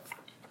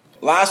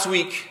Last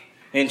week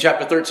in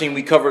chapter 13,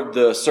 we covered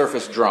the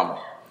surface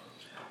drama.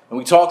 And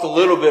we talked a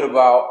little bit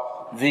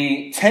about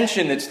the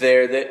tension that's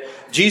there, that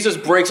Jesus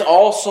breaks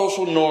all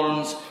social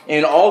norms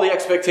and all the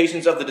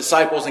expectations of the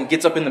disciples and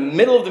gets up in the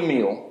middle of the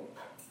meal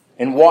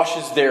and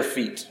washes their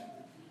feet.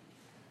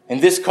 And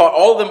this caught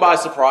all of them by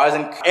surprise,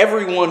 and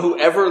everyone who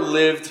ever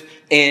lived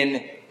in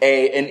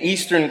an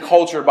Eastern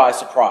culture by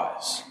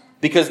surprise.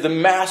 Because the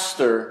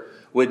master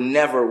would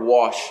never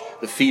wash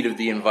the feet of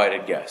the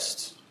invited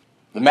guests.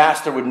 The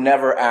master would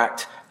never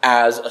act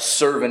as a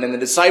servant. And the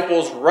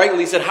disciples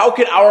rightly said, how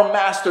could our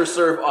master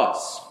serve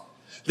us?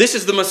 This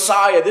is the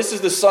Messiah. This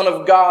is the Son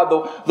of God,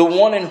 the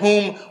one in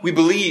whom we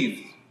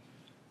believe.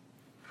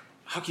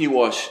 How can you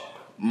wash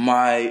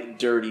my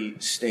dirty,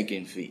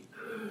 stinking feet?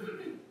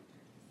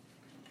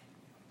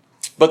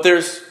 But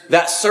there's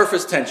that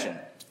surface tension.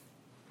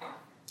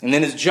 And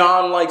then as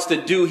John likes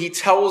to do, he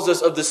tells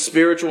us of the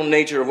spiritual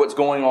nature of what's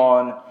going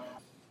on.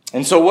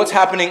 And so what's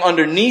happening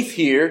underneath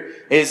here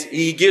is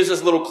he gives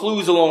us little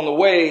clues along the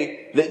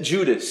way that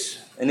Judas,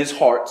 in his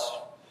heart,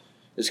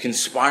 is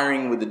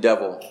conspiring with the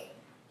devil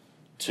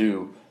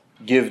to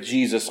give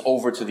Jesus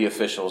over to the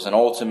officials and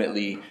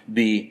ultimately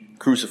be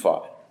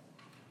crucified.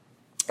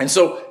 And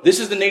so this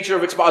is the nature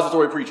of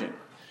expository preaching.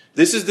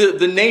 This is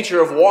the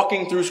nature of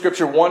walking through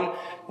Scripture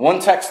one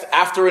text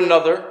after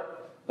another,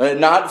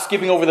 not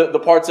skipping over the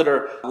parts that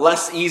are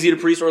less easy to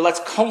preach or less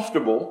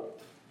comfortable.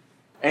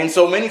 And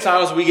so many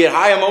times we get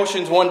high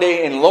emotions one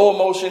day and low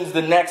emotions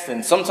the next.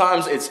 And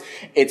sometimes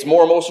it's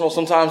more emotional.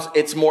 Sometimes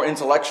it's more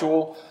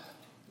intellectual.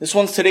 This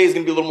one today is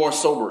going to be a little more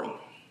sobering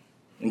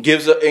and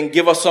give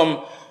us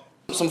some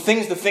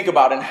things to think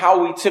about and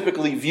how we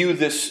typically view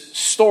this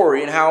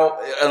story and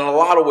how in a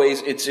lot of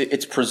ways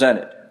it's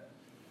presented.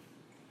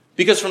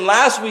 Because from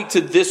last week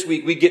to this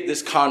week, we get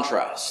this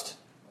contrast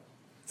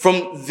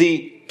from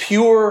the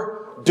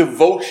pure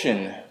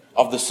devotion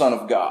of the Son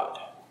of God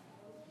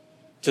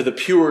to the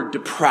pure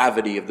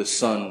depravity of the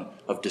son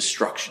of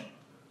destruction.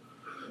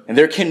 And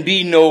there can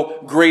be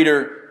no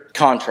greater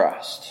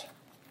contrast.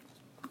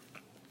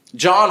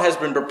 John has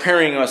been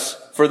preparing us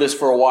for this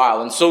for a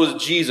while, and so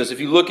is Jesus.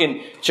 If you look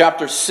in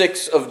chapter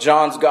 6 of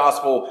John's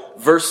Gospel,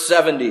 verse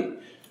 70,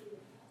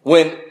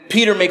 when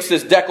Peter makes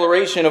this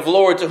declaration of,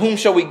 Lord, to whom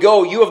shall we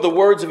go? You have the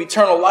words of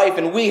eternal life,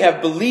 and we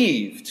have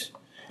believed,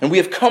 and we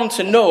have come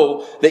to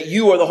know that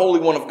you are the Holy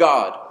One of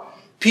God.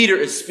 Peter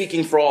is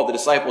speaking for all the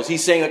disciples.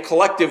 He's saying a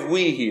collective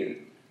we here.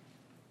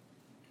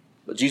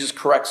 But Jesus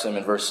corrects him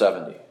in verse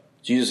 70.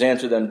 Jesus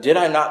answered them, did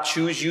I not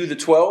choose you, the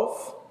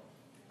 12?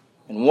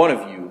 And one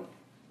of you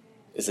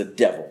is a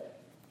devil.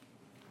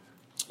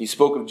 He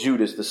spoke of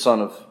Judas, the son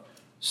of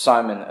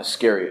Simon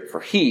Iscariot, for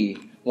he,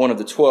 one of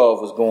the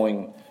 12, was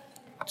going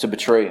to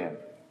betray him.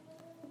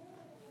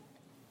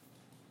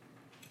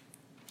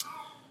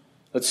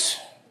 Let's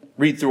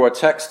read through our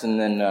text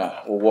and then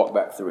we'll walk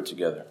back through it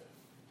together.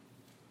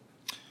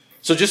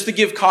 So just to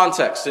give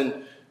context,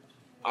 and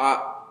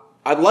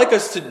I'd like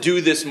us to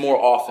do this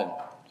more often.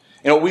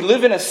 You know, we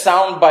live in a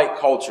soundbite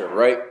culture,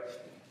 right?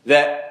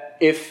 That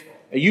if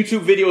a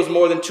YouTube video is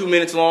more than 2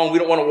 minutes long, we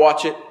don't want to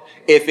watch it.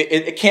 If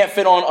it can't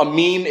fit on a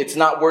meme, it's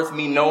not worth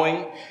me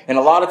knowing. And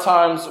a lot of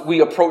times we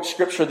approach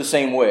Scripture the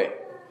same way.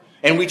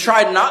 And we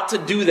try not to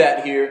do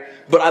that here,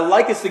 but I'd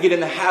like us to get in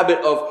the habit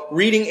of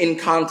reading in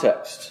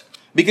context.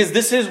 Because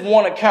this is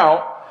one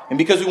account, and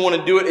because we want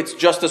to do it, it's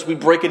just as we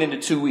break it into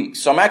 2 weeks.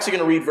 So I'm actually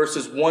going to read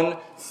verses 1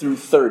 through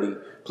 30.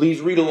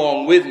 Please read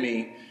along with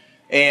me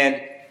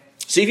and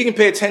see if you can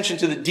pay attention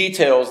to the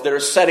details that are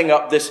setting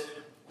up this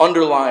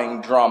underlying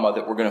drama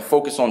that we're going to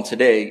focus on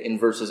today in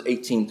verses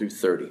 18 through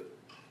 30.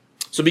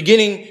 So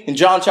beginning in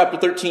John chapter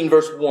 13,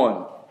 verse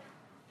 1.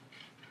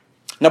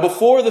 Now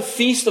before the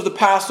feast of the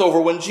Passover,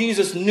 when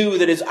Jesus knew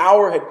that his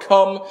hour had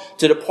come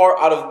to depart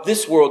out of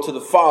this world to the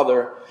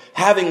Father,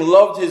 having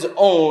loved his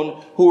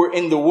own who were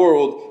in the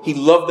world, he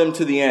loved them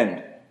to the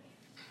end.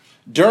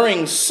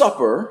 During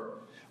supper,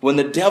 when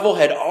the devil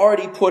had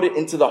already put it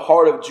into the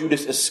heart of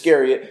Judas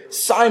Iscariot,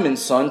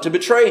 Simon's son, to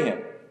betray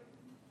him,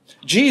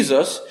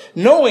 Jesus,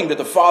 knowing that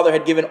the Father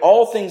had given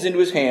all things into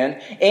his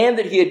hand, and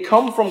that he had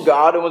come from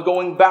God and was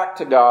going back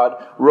to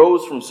God,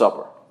 rose from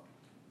supper.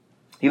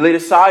 He laid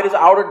aside his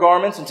outer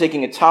garments, and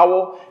taking a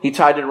towel, he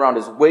tied it around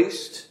his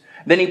waist.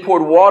 Then he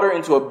poured water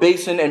into a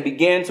basin and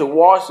began to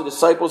wash the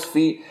disciples'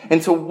 feet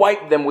and to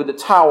wipe them with the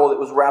towel that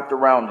was wrapped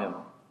around him.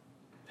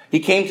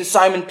 He came to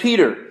Simon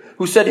Peter,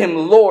 who said to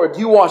him, Lord, do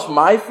you wash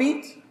my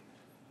feet?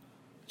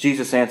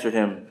 Jesus answered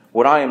him,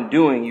 what I am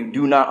doing you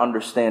do not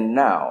understand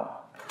now,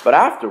 but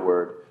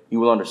afterward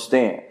you will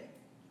understand.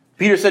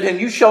 Peter said to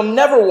him, you shall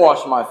never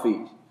wash my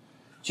feet.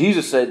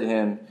 Jesus said to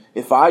him,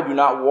 if I do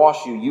not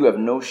wash you, you have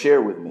no share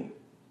with me.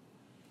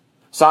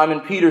 Simon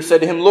Peter said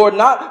to him, Lord,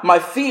 not my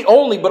feet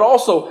only, but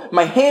also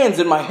my hands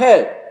and my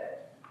head.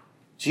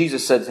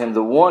 Jesus said to him,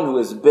 the one who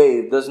is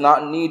bathed does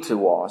not need to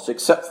wash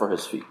except for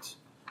his feet,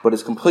 but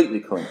is completely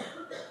clean.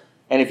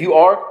 And you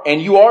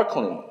are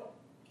clean,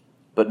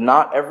 but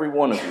not every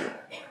one of you.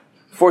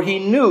 For he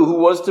knew who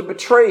was to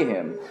betray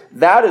him.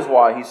 That is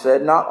why he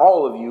said, not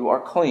all of you are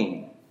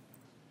clean.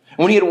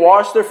 When he had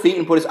washed their feet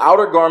and put his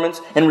outer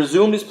garments and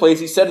resumed his place,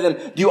 he said to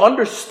them, "Do you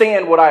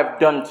understand what I have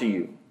done to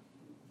you?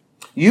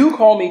 You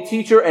call me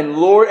teacher and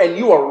Lord, and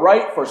you are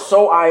right, for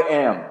so I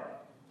am.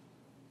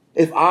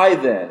 If I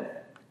then,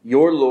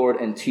 your Lord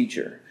and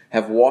teacher,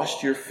 have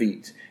washed your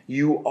feet,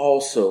 you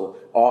also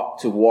ought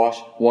to wash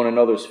one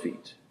another's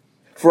feet.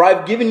 For I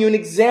have given you an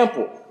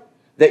example,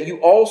 that you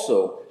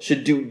also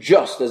should do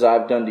just as I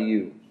have done to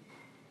you.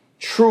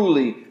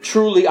 Truly,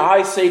 truly,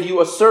 I say to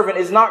you, a servant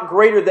is not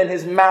greater than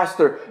his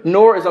master,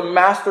 nor is a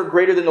master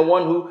greater than the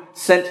one who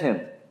sent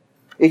him.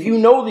 If you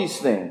know these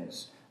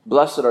things,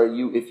 blessed are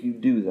you if you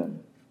do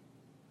them.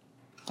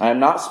 I am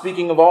not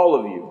speaking of all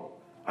of you.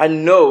 I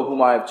know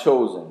whom I have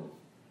chosen,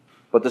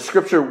 but the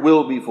scripture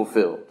will be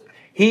fulfilled.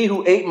 He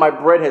who ate my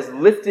bread has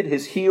lifted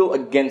his heel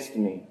against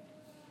me.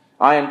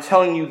 I am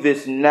telling you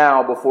this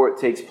now before it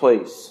takes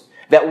place,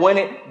 that when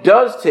it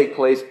does take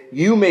place,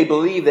 you may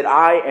believe that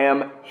I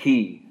am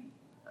he.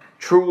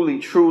 Truly,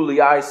 truly,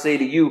 I say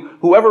to you,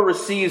 whoever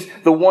receives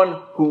the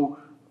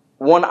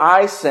one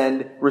I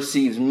send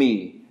receives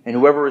me, and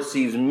whoever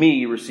receives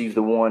me receives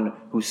the one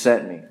who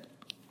sent me."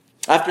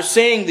 After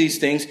saying these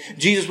things,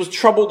 Jesus was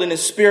troubled in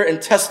his spirit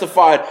and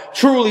testified,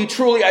 "Truly,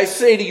 truly, I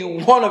say to you,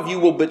 one of you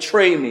will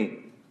betray me."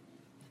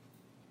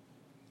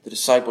 The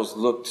disciples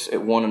looked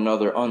at one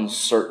another,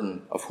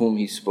 uncertain of whom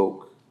he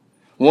spoke.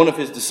 One of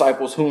his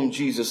disciples, whom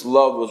Jesus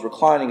loved, was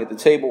reclining at the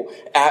table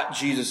at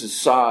Jesus'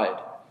 side.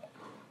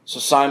 So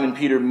Simon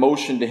Peter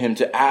motioned to him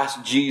to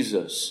ask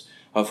Jesus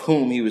of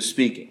whom he was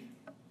speaking.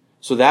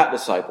 So that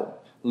disciple,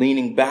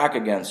 leaning back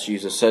against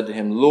Jesus, said to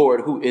him,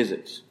 "Lord, who is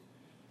it?"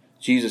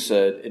 Jesus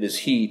said, "It is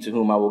he to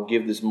whom I will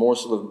give this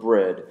morsel of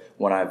bread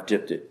when I have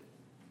dipped it."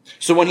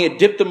 So when he had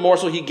dipped the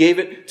morsel, he gave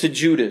it to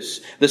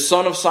Judas, the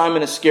son of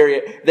Simon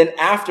Iscariot. Then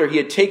after he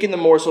had taken the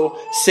morsel,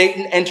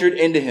 Satan entered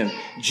into him.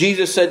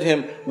 Jesus said to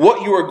him,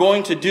 "What you are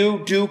going to do,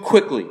 do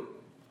quickly."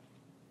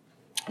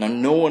 Now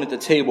no one at the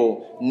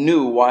table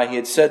knew why he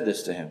had said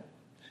this to him.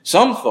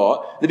 Some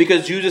thought that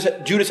because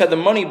Judas had the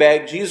money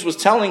bag, Jesus was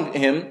telling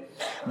him,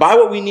 "Buy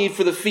what we need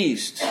for the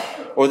feast,"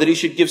 or that he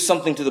should give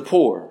something to the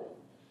poor.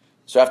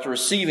 So after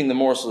receiving the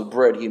morsel of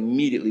bread, he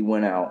immediately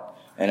went out,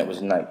 and it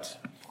was night.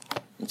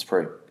 Let's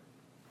pray.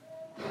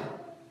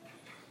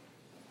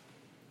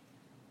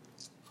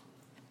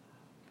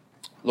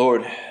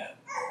 Lord,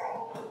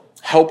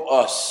 help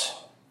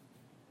us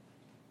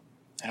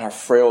in our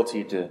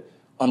frailty to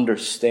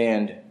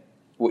understand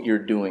what you're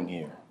doing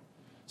here.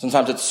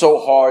 Sometimes it's so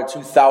hard,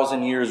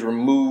 2,000 years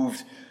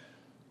removed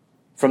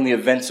from the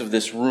events of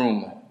this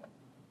room,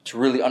 to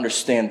really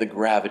understand the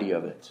gravity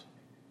of it.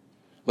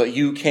 But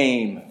you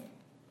came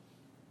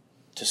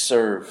to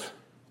serve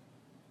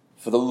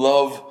for the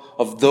love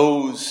of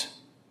those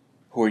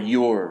who are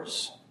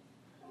yours.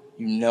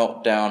 You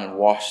knelt down and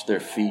washed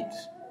their feet.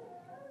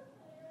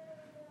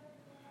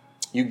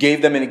 You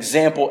gave them an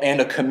example and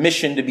a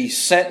commission to be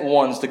sent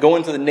ones, to go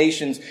into the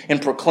nations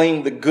and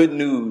proclaim the good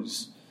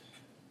news,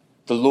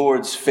 the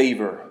Lord's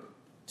favor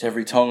to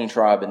every tongue,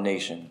 tribe, and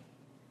nation.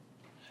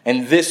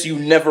 And this you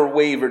never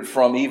wavered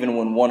from, even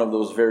when one of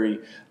those very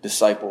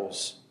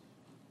disciples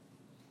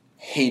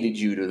hated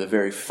you to the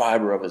very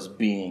fiber of his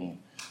being,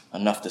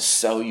 enough to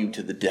sell you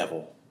to the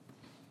devil.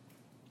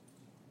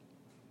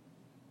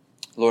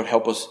 Lord,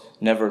 help us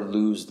never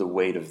lose the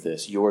weight of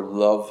this, your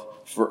love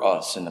for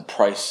us and the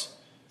price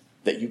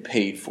that you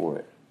paid for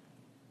it.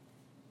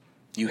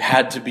 You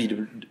had to be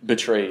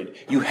betrayed.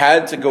 You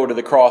had to go to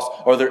the cross,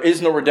 or there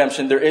is no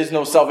redemption, there is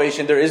no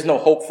salvation, there is no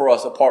hope for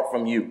us apart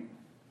from you.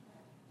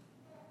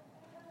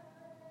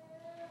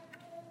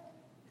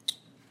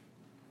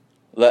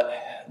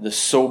 Let the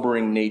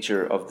sobering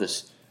nature of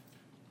this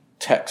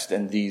text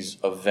and these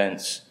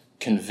events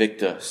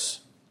convict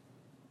us.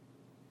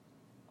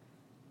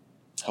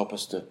 Help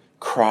us to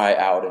cry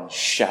out and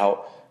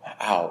shout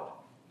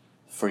out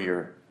for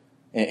your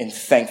in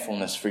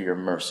thankfulness for your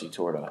mercy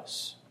toward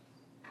us.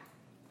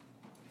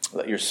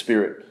 Let your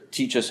Spirit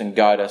teach us and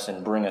guide us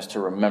and bring us to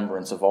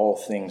remembrance of all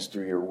things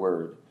through your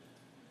word.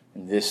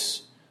 And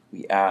this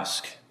we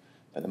ask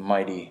by the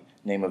mighty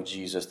name of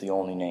Jesus, the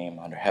only name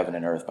under heaven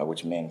and earth by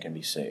which man can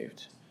be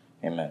saved.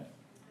 Amen.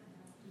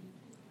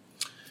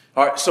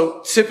 All right,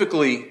 so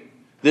typically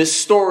this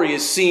story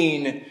is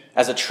seen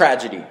as a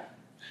tragedy.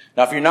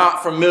 Now, if you're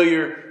not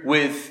familiar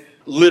with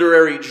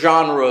literary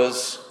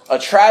genres, a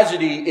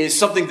tragedy is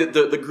something that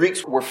the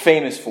Greeks were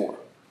famous for.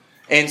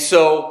 And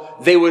so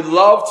they would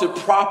love to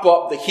prop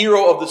up the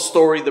hero of the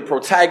story, the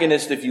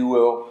protagonist, if you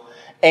will,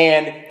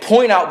 and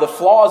point out the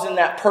flaws in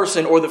that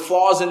person or the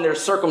flaws in their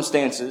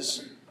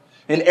circumstances.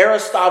 And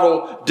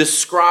Aristotle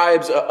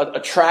describes a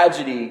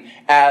tragedy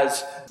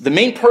as the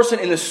main person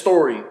in the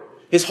story,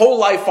 his whole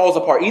life falls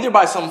apart, either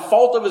by some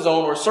fault of his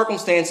own or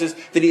circumstances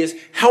that he is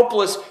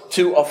helpless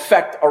to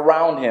affect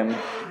around him,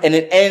 and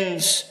it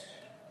ends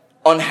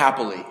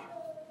unhappily.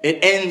 It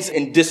ends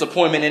in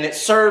disappointment, and it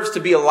serves to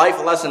be a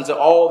life lesson to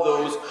all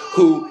those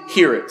who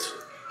hear it.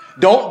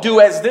 Don't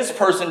do as this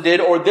person did,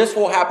 or this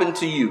will happen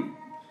to you.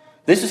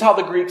 This is how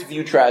the Greeks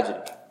view tragedy.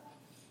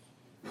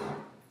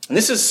 And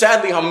this is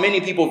sadly how many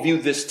people view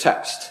this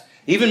text.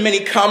 Even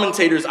many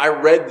commentators I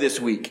read this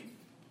week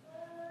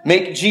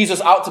make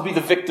Jesus out to be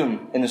the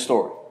victim in the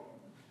story.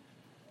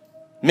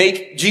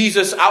 Make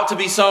Jesus out to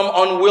be some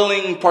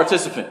unwilling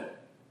participant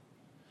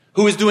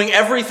who is doing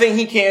everything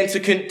he can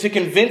to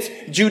convince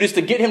Judas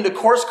to get him to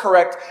course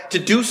correct, to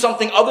do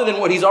something other than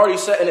what he's already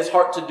set in his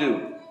heart to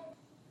do.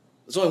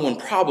 There's only one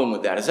problem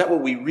with that. Is that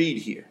what we read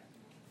here?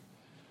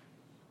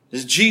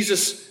 Is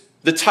Jesus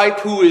the type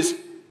who is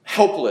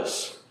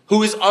helpless,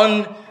 who is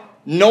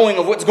unknowing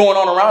of what's going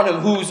on around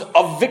him, who's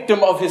a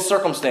victim of his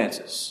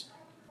circumstances?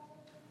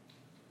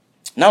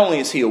 Not only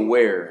is he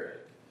aware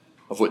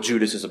of what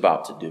Judas is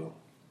about to do,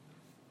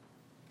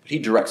 but he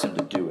directs him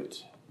to do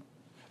it.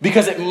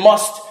 Because it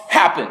must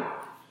happen.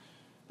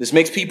 This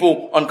makes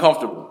people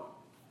uncomfortable.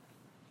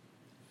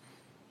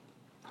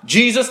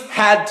 Jesus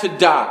had to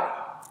die.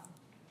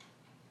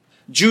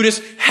 Judas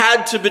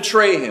had to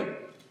betray him.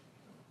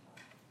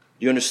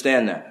 You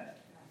understand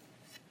that?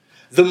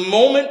 The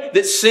moment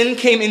that sin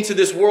came into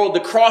this world, the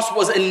cross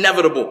was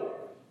inevitable.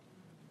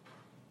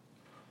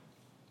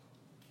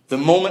 The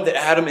moment that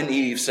Adam and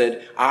Eve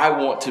said, I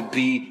want to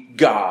be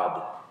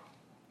God,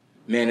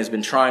 man has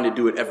been trying to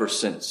do it ever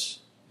since.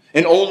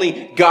 And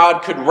only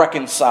God could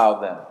reconcile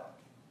them.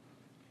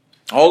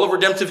 All of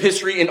redemptive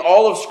history and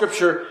all of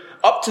Scripture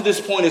up to this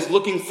point is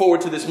looking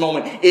forward to this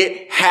moment.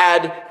 It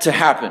had to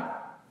happen.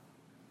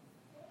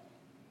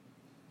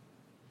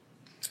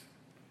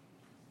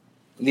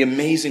 And the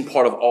amazing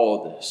part of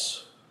all of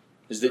this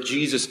is that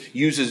Jesus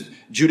uses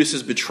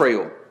Judas's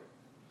betrayal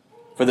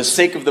for the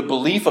sake of the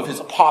belief of his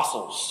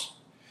apostles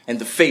and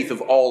the faith of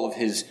all of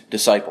his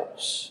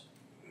disciples.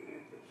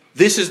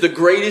 This is the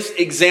greatest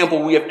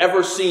example we have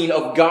ever seen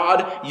of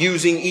God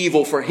using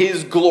evil for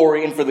his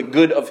glory and for the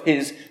good of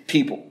his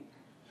people.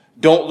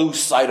 Don't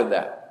lose sight of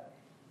that.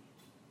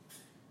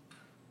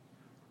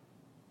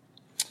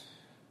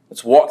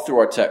 Let's walk through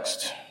our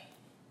text.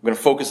 I'm going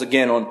to focus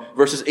again on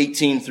verses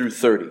 18 through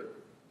 30.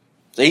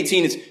 So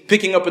 18 is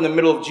picking up in the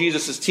middle of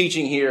Jesus'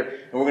 teaching here,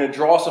 and we're going to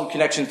draw some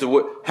connections to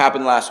what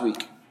happened last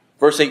week.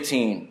 Verse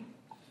 18.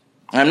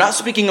 I'm not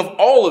speaking of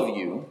all of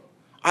you.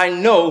 I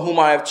know whom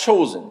I have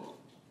chosen.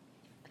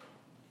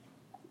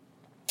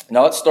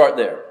 Now let's start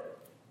there.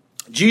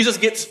 Jesus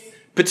gets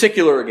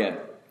particular again.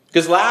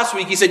 Because last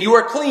week he said, you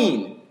are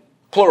clean,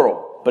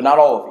 plural, but not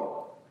all of you.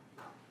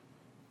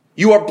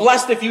 You are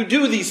blessed if you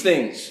do these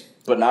things,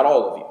 but not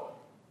all of you.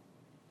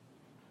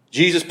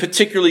 Jesus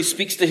particularly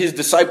speaks to his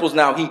disciples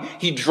now.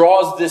 He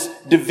draws this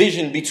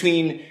division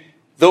between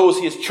those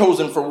he has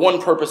chosen for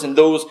one purpose and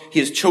those he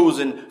has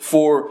chosen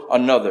for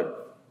another.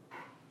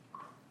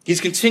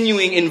 He's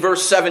continuing in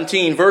verse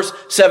 17. Verse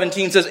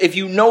 17 says, if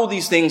you know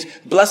these things,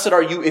 blessed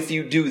are you if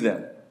you do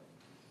them.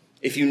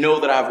 If you know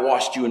that I have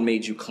washed you and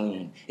made you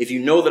clean. If you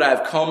know that I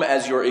have come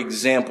as your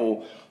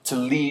example to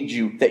lead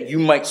you, that you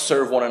might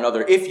serve one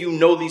another. If you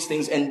know these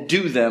things and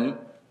do them,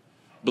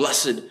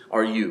 blessed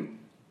are you.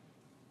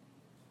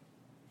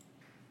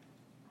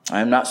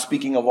 I am not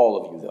speaking of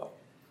all of you, though.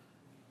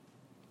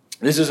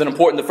 This is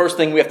the first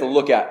thing we have to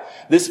look at.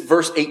 This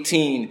verse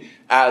 18,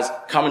 as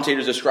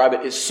commentators describe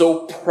it, is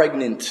so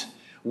pregnant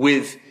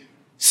with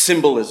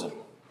symbolism.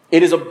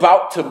 It is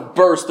about to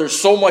burst. There's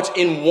so much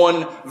in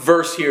one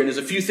verse here, and there's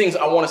a few things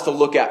I want us to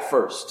look at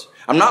first.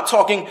 I'm not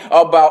talking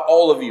about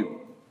all of you,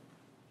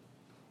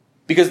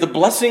 because the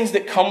blessings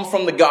that come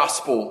from the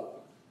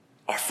gospel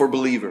are for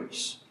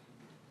believers.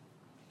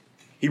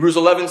 Hebrews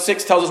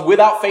 11:6 tells us,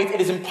 without faith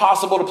it is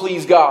impossible to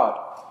please God.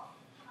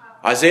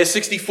 Isaiah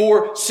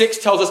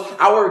 64:6 tells us,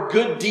 our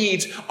good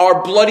deeds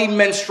are bloody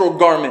menstrual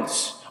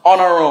garments on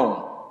our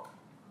own.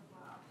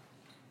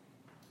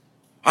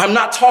 I'm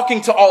not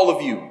talking to all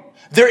of you.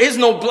 There is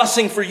no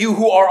blessing for you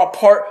who are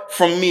apart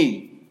from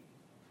me.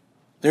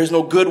 There is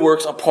no good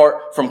works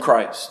apart from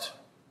Christ.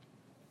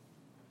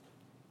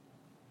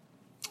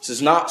 This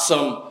is not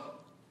some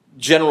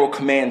general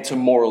command to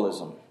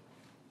moralism.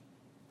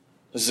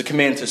 This is a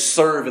command to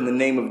serve in the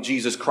name of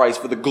Jesus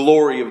Christ for the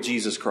glory of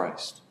Jesus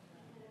Christ.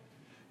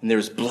 And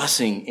there's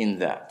blessing in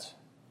that.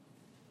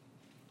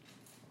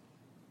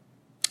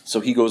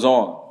 So he goes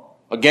on.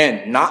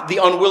 Again, not the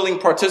unwilling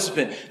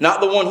participant,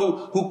 not the one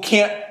who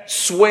can't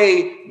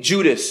sway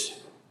Judas,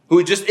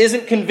 who just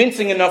isn't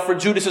convincing enough for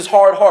Judas's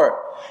hard heart.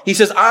 He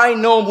says, I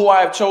know who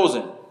I have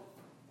chosen.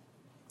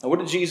 Now, what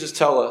did Jesus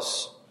tell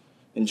us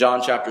in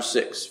John chapter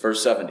 6,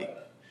 verse 70?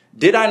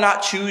 Did I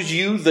not choose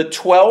you, the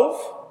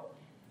 12?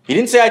 He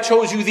didn't say I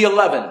chose you, the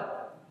 11.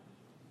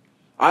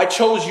 I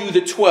chose you,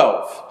 the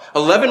 12.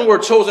 11 were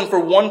chosen for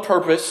one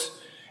purpose,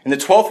 and the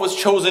 12th was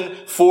chosen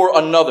for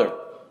another.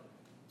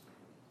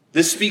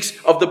 This speaks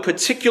of the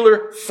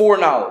particular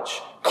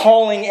foreknowledge,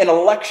 calling and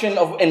election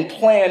and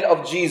plan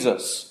of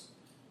Jesus.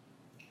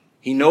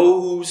 He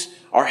knows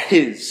are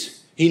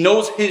his. He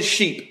knows his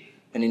sheep,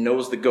 and he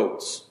knows the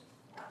goats.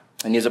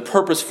 And he has a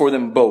purpose for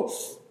them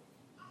both.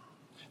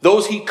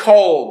 Those he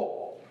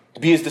called to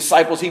be his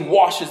disciples, he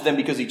washes them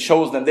because he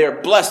chose them. They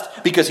are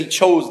blessed because he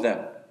chose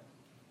them.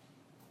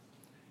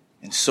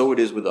 And so it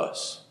is with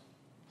us.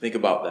 Think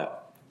about that.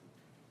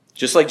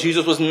 Just like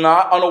Jesus was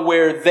not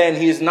unaware then,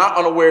 he is not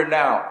unaware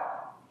now.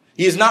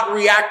 He is not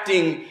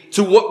reacting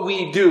to what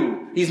we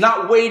do. He's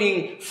not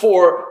waiting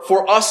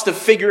for us to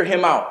figure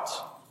him out.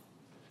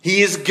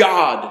 He is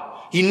God.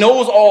 He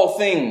knows all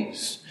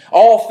things.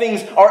 All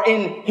things are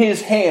in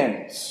his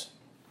hands.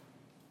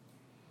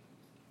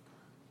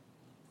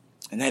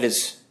 And that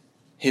is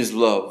his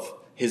love,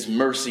 his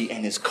mercy,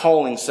 and his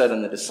calling set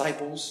on the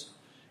disciples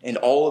and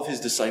all of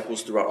his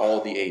disciples throughout all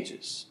the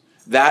ages.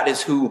 That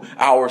is who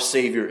our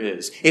Savior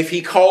is. If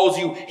he calls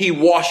you, he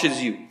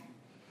washes you.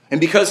 And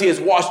because he has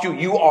washed you,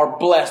 you are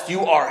blessed.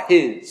 You are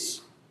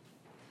his.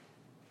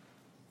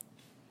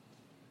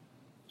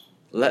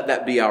 Let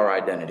that be our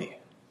identity.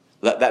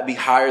 Let that be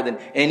higher than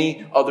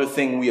any other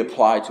thing we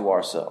apply to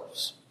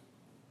ourselves.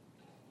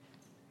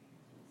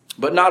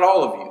 But not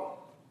all of you.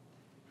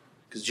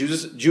 Because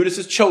Judas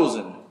is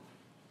chosen,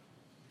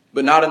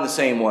 but not in the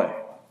same way.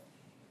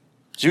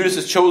 Judas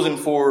is chosen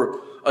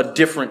for a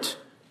different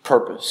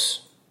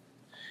purpose.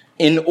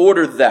 In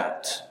order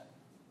that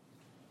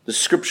the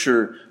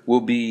scripture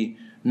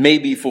may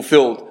be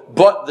fulfilled,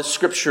 but the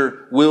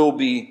scripture will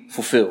be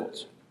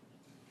fulfilled.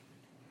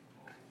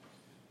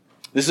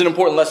 This is an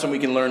important lesson we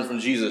can learn from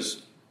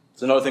Jesus.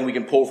 It's another thing we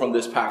can pull from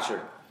this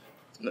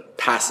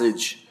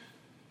passage.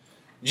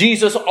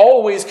 Jesus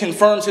always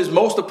confirms his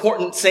most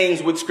important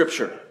sayings with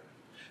scripture.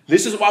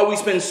 This is why we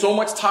spend so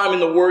much time in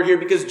the word here,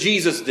 because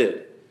Jesus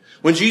did.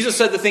 When Jesus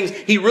said the things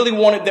he really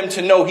wanted them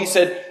to know, he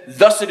said,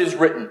 "Thus it is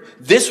written,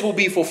 this will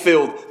be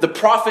fulfilled. The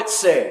prophets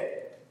say."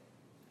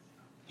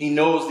 He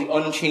knows the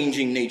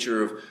unchanging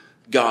nature of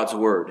God's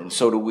word, and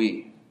so do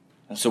we.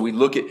 And so we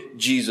look at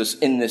Jesus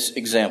in this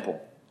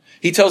example.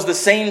 He tells the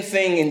same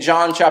thing in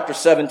John chapter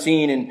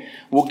 17, and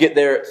we'll get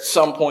there at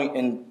some point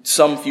in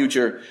some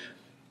future.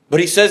 But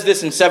he says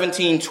this in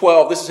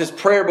 17:12. This is his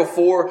prayer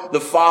before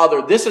the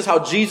Father. This is how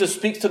Jesus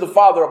speaks to the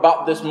Father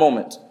about this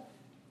moment.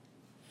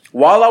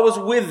 "While I was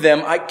with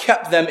them, I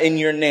kept them in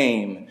your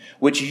name,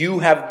 which you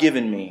have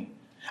given me.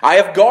 I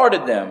have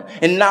guarded them,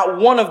 and not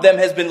one of them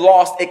has been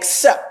lost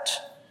except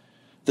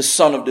the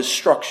son of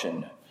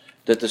destruction,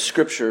 that the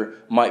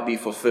scripture might be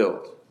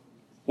fulfilled."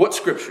 What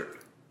scripture?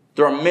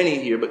 There are many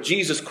here, but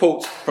Jesus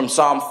quotes from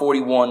Psalm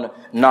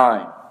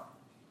 41:9,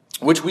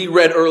 which we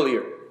read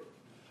earlier.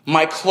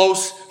 My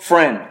close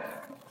friend.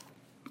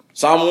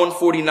 Psalm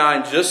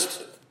 149,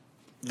 just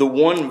the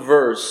one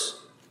verse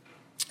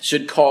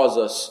should cause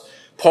us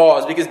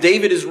pause, because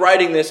David is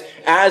writing this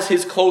as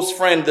his close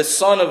friend, the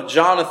son of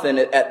Jonathan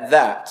at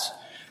that,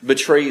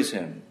 betrays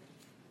him.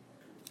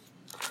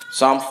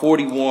 Psalm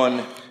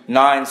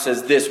 41:9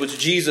 says this, which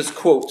Jesus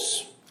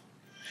quotes.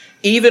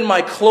 "Even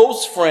my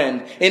close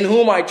friend, in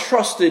whom I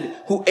trusted,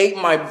 who ate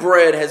my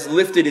bread, has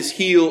lifted his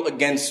heel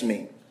against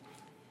me."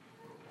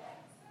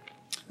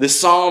 The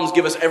Psalms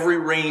give us every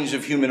range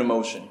of human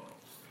emotion.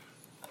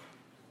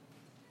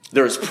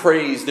 There is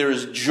praise, there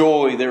is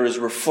joy, there is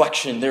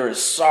reflection, there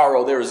is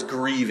sorrow, there is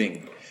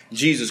grieving.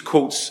 Jesus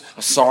quotes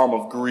a psalm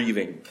of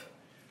grieving.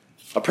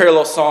 A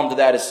parallel psalm to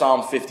that is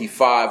Psalm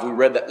 55. We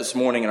read that this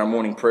morning in our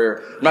morning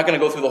prayer. I'm not going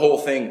to go through the whole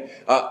thing,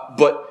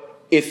 but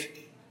if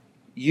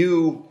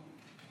you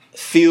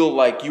feel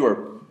like you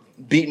are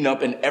beaten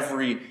up in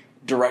every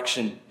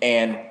direction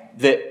and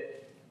that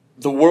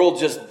the world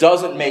just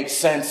doesn't make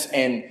sense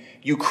and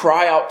you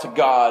cry out to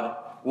God,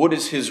 what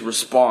is his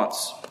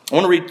response? I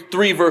want to read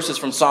 3 verses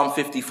from Psalm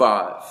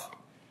 55.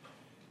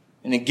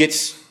 And it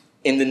gets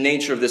in the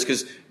nature of this,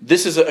 because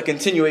this is a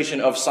continuation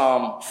of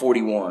Psalm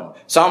 41.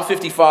 Psalm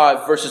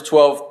 55, verses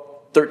 12,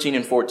 13,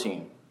 and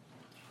 14.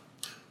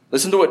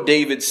 Listen to what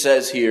David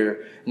says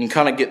here, and you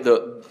kind of get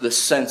the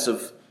sense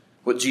of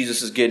what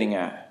Jesus is getting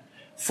at.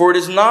 "For it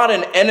is not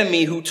an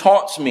enemy who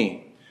taunts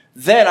me,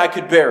 then I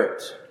could bear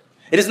it.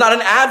 It is not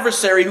an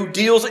adversary who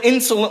deals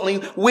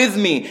insolently with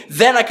me,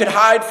 then I could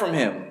hide from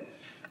him.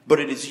 But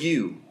it is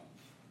you,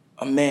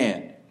 a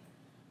man,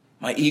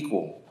 my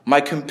equal, my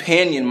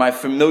companion, my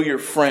familiar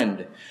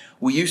friend.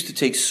 We used to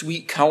take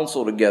sweet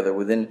counsel together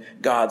within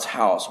God's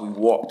house. We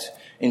walked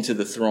into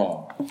the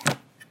throng."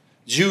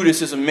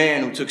 Judas is a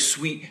man who took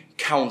sweet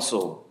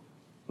counsel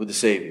with the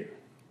Savior.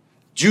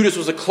 Judas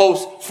was a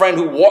close friend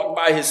who walked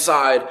by his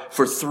side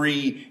for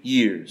 3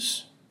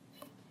 years.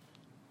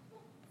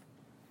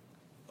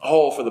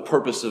 All for the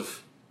purpose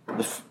of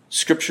the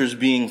scriptures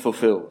being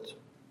fulfilled.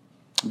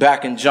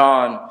 Back in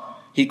John,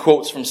 he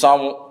quotes from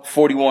Psalm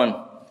 41,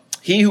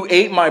 "He who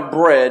ate my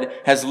bread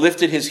has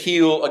lifted his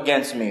heel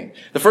against me."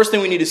 The first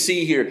thing we need to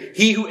see here,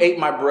 he who ate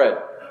my bread.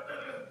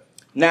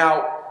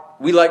 Now,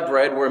 we like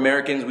bread. We're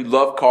Americans. We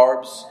love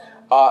carbs.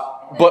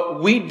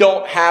 But we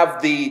don't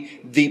have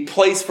the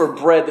place for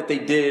bread that they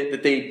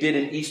did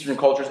in Eastern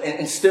cultures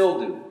and still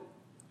do.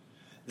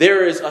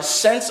 There is a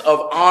sense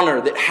of honor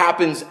that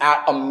happens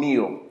at a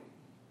meal.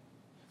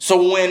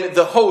 So when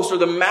the host or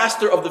the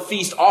master of the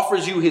feast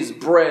offers you his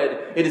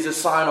bread, it is a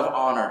sign of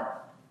honor.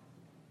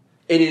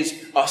 It is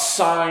a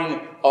sign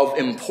of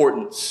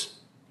importance.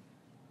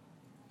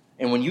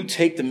 And when you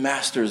take the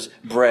master's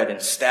bread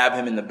and stab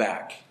him in the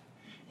back,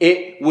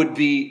 it would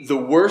be the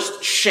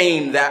worst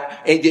shame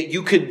that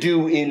you could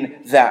do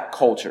in that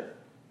culture.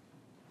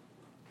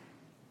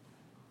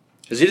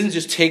 Because he doesn't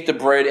just take the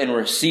bread and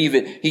receive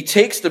it. He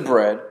takes the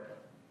bread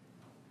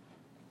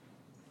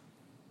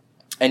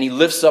and he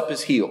lifts up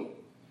his heel.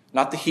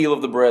 Not the heel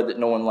of the bread that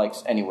no one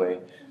likes anyway.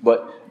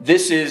 But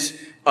this is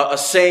a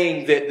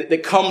saying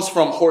that comes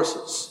from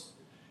horses.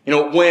 You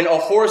know, when a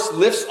horse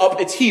lifts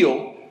up its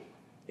heel,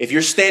 if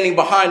you're standing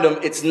behind them,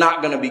 it's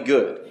not going to be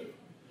good.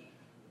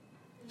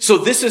 So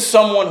this is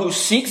someone who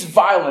seeks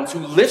violence, who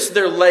lifts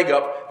their leg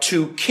up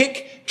to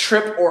kick,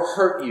 trip, or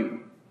hurt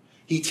you.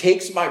 He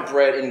takes my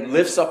bread and he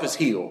lifts up his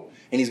heel,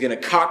 and he's going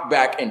to cock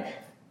back and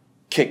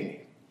kick me.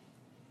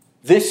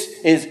 This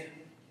is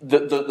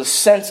the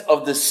sense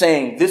of the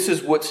saying. This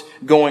is what's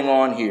going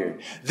on here.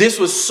 This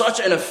was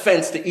such an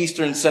offense to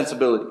Eastern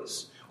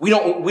sensibilities. We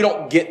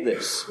don't get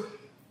this.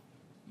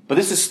 But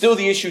this is still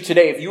the issue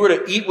today. If you were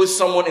to eat with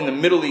someone in the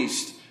Middle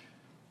East,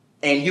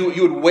 and you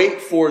would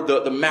wait for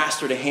the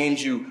master to hand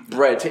you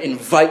bread, to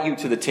invite you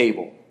to the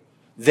table,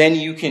 then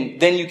you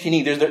can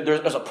eat.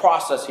 There's a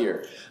process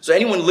here. So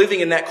anyone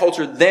living in that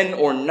culture then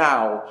or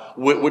now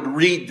would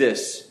read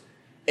this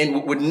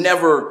and could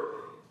never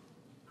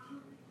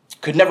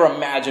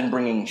imagine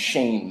bringing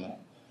shame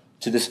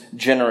to this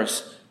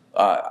generous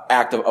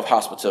act of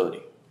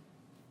hospitality.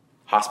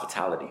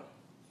 Hospitality.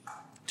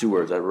 2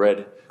 words. I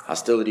read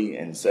hostility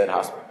and said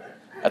hospitality.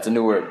 That's a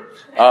new word.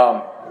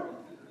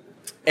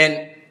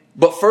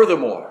 But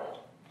furthermore,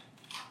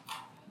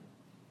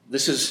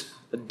 this is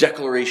a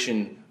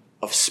declaration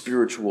of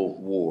spiritual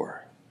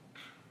war.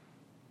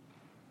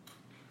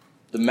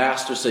 The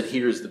master said,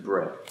 "Here is the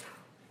bread.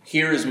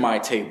 Here is my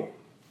table."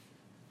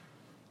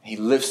 He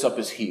lifts up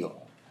his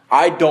heel.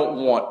 I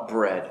don't want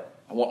bread.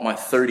 I want my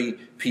 30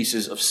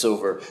 pieces of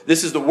silver.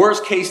 This is the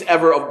worst case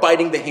ever of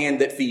biting the hand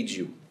that feeds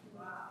you.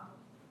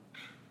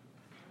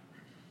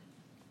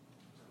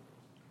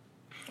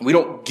 We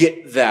don't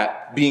get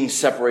that being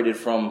separated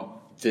from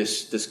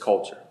this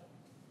culture.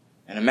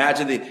 And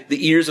imagine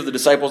the ears of the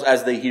disciples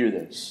as they hear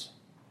this.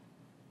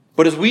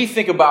 But as we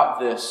think about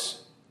this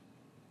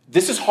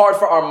is hard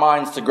for our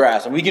minds to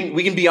grasp. And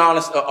we can be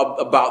honest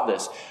about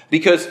this.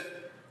 Because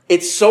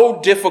it's so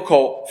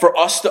difficult for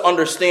us to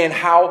understand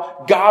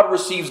how God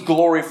receives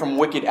glory from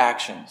wicked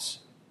actions.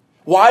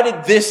 Why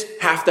did this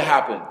have to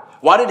happen?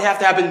 Why did it have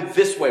to happen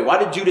this way?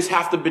 Why did Judas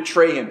have to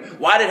betray him?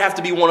 Why did it have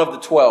to be one of the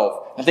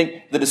 12? I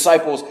think the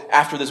disciples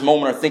after this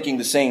moment are thinking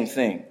the same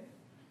thing.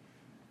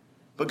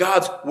 But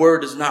God's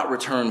word does not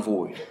return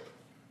void.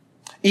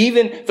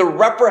 Even the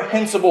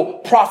reprehensible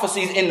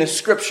prophecies in the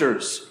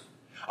scriptures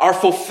are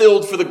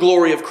fulfilled for the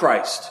glory of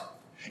Christ.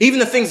 Even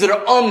the things that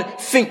are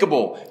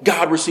unthinkable,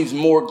 God receives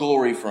more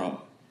glory from.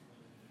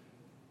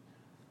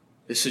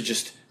 This should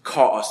just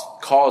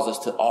cause us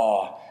to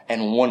awe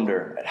and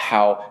wonder at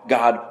how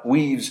God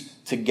weaves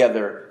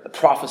together the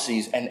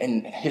prophecies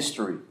and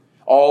history,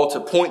 all to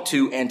point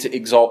to and to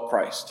exalt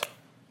Christ.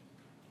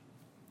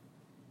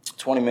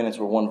 20 minutes,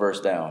 we're 1 verse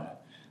down.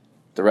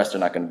 The rest are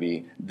not going to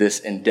be this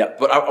in depth.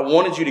 But I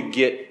wanted you to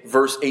get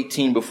verse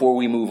 18 before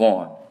we move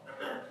on.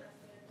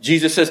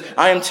 Jesus says,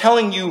 "I am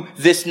telling you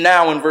this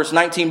now," in verse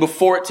 19,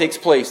 before it takes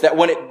place, "that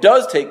when it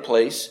does take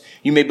place,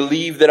 you may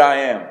believe that I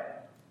am."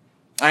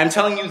 I am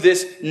telling you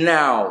this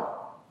now.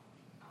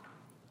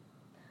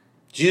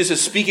 Jesus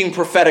is speaking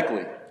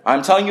prophetically.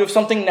 I'm telling you of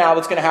something now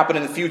that's going to happen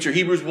in the future.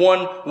 Hebrews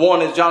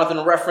 1:1, as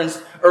Jonathan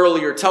referenced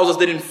earlier, tells us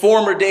that in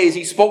former days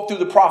he spoke through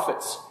the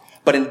prophets,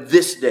 but in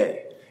this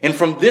day, and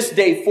from this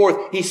day forth,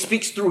 he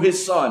speaks through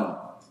his Son.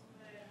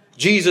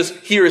 Jesus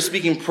here is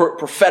speaking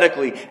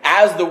prophetically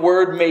as the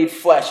Word made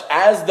flesh,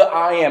 as the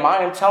I am. I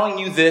am telling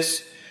you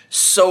this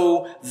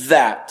so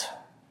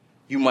that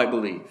you might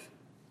believe.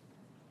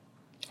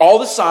 All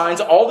the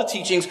signs, all the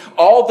teachings,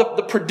 all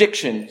the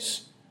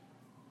predictions,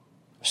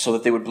 so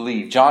that they would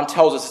believe. John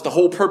tells us it's the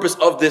whole purpose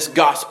of this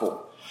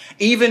gospel.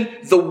 Even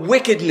the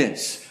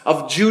wickedness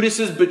of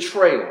Judas's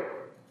betrayal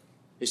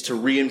is to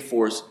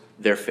reinforce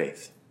their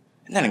faith.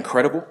 Isn't that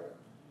incredible?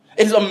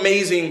 It is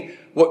amazing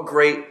what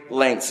great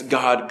lengths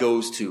God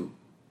goes to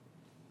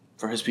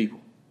for his people.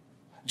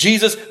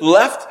 Jesus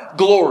left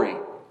glory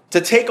to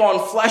take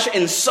on flesh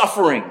and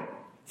suffering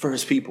for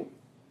his people.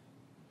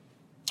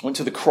 Went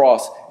to the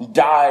cross,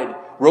 died,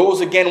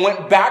 rose again,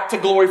 went back to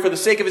glory for the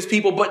sake of his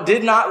people, but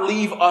did not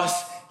leave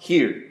us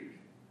here.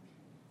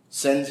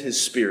 Sends his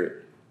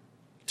Spirit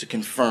to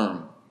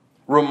confirm,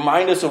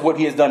 remind us of what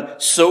he has done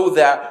so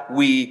that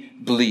we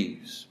believe.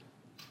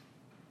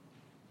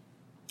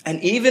 And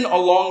even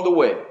along the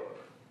way,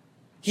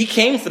 he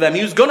came for them.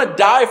 He was going to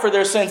die for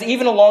their sins.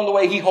 Even along the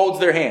way, he holds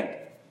their hand.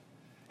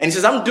 And he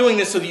says, "I'm doing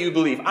this so that you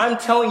believe. I'm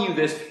telling you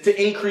this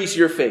to increase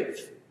your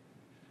faith."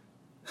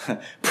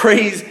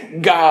 Praise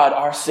God,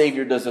 our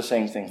Savior does the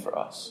same thing for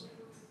us.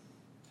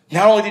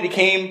 Not only did he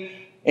came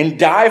and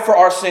die for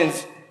our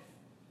sins,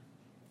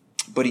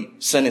 but he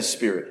sent his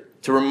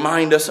Spirit to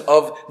remind us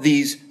of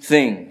these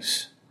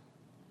things,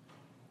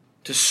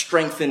 to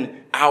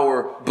strengthen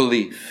our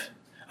belief.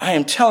 I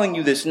am telling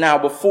you this now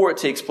before it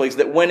takes place,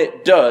 that when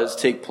it does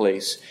take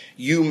place,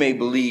 you may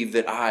believe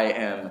that I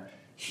am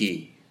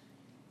he.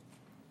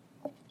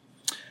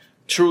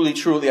 Truly,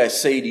 truly, I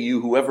say to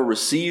you, whoever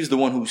receives the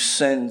one who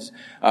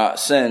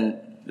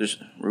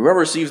whoever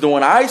receives the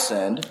one I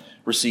send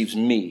receives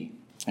me.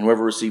 And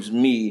whoever receives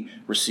me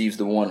receives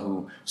the one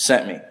who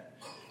sent me.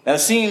 Now, it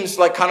seems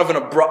like kind of an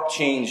abrupt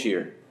change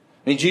here.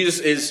 I mean,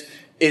 Jesus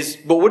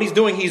but what he's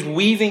doing, he's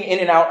weaving in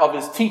and out of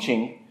his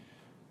teaching,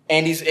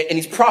 and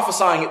he's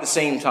prophesying at the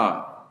same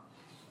time.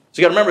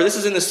 So you gotta remember, this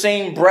is in the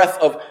same breath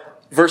of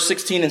verse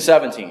 16 and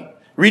 17.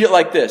 Read it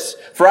like this.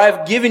 For I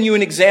have given you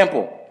an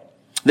example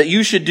that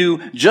you should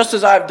do just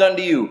as I have done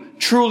to you.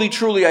 Truly,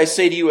 truly, I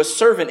say to you, a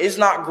servant is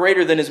not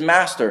greater than his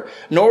master,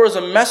 nor is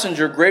a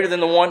messenger greater than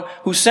the one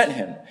who sent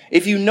him.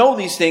 If you know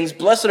these things,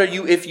 blessed are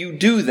you if you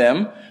do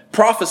them.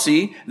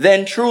 Prophecy,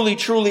 then truly,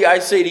 truly, I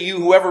say to you,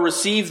 whoever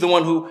receives the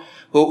one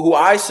who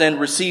I send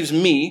receives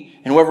me,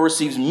 and whoever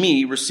receives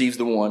me receives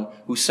the one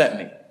who sent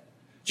me.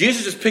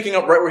 Jesus is picking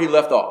up right where he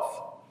left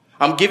off.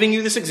 I'm giving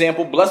you this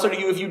example. Blessed are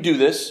you if you do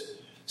this.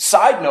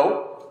 Side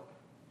note,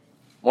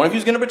 one of you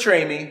is going to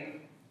betray me.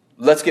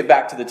 Let's get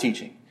back to the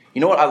teaching.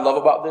 You know what I love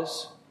about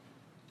this?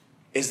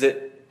 Is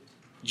that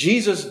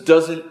Jesus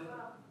doesn't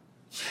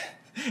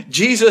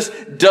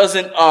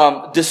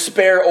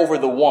despair over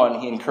the one.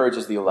 He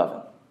encourages the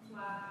 11.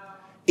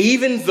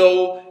 Even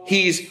though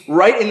he's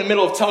right in the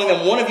middle of telling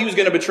them, one of you is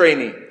going to betray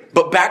me.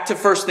 But back to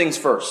first things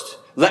first.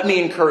 Let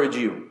me encourage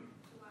you.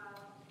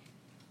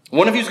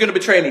 One of you is going to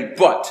betray me,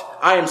 but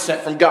I am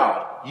sent from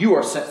God. You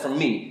are sent from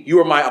me. You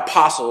are my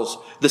apostles,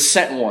 the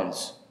sent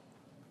ones.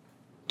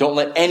 Don't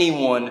let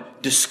anyone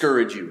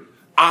discourage you.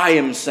 I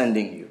am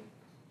sending you.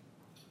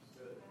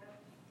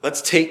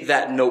 Let's take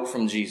that note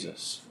from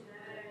Jesus.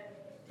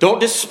 Don't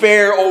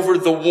despair over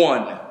the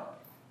one.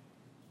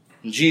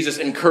 Jesus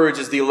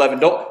encourages the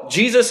 11.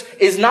 Jesus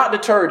is not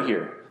deterred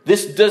here.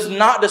 This does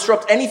not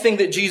disrupt anything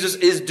that Jesus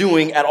is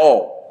doing at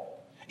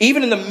all.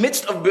 Even in the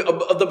midst of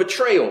the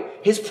betrayal,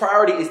 his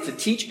priority is to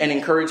teach and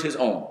encourage his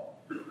own,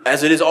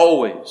 as it is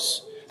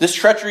always. This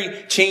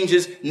treachery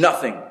changes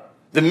nothing.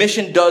 The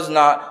mission does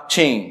not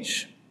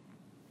change.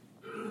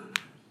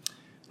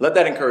 Let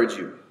that encourage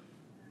you.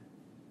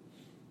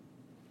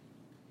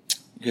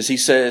 Because he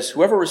says,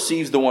 whoever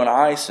receives the one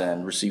I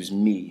send receives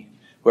me.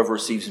 Whoever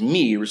receives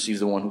me receives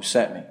the one who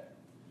sent me.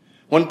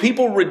 When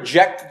people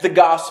reject the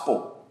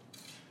gospel,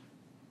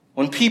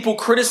 when people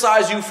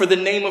criticize you for the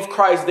name of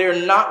Christ, they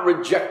are not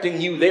rejecting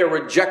you. They are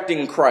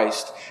rejecting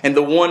Christ and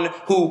the one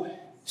who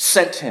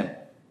sent him.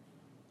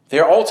 They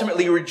are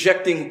ultimately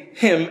rejecting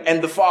him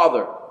and the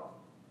Father.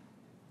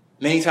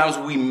 Many times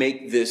we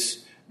make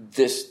this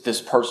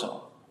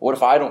personal. What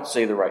if I don't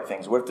say the right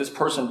things? What if this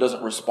person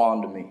doesn't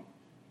respond to me?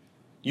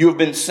 You have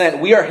been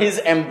sent. We are his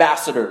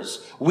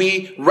ambassadors.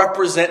 We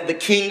represent the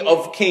King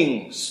of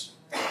Kings.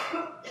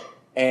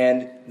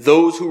 And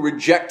those who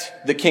reject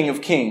the King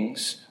of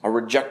Kings are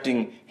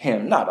rejecting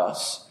him, not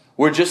us.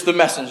 We're just the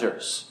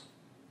messengers.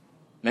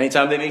 Many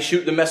times they may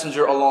shoot the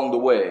messenger along the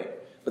way,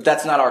 but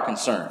that's not our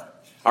concern.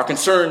 Our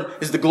concern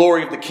is the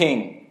glory of the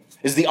King,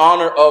 is the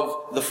honor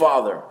of the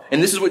Father.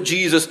 And this is what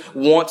Jesus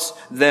wants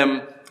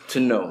them to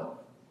know.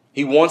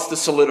 He wants to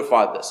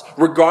solidify this.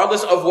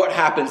 Regardless of what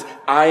happens,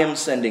 I am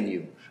sending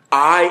you.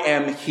 I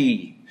am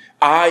he.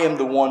 I am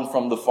the one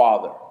from the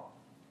Father.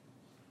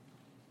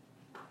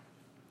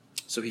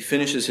 So he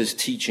finishes his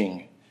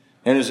teaching.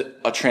 And there's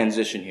a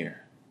transition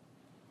here.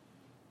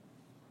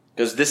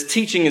 Because this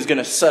teaching is going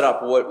to set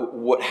up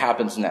what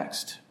happens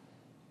next.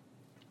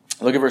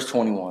 Look at verse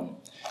 21.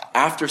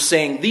 After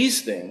saying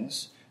these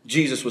things,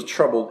 Jesus was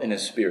troubled in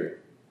his spirit.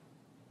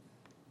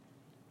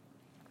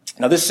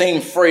 Now, this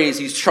same phrase,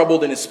 he's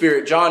troubled in his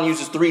spirit, John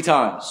uses 3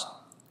 times.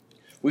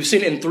 We've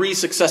seen it in 3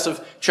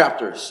 successive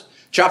chapters.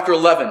 Chapter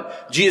 11,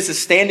 Jesus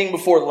is standing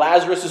before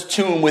Lazarus'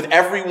 tomb with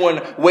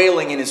everyone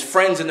wailing and his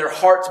friends and their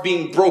hearts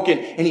being broken,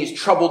 and he is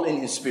troubled in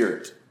his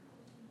spirit.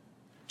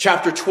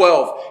 Chapter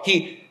 12,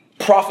 he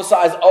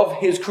prophesies of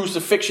his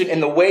crucifixion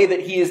and the way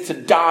that he is to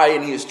die,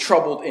 and he is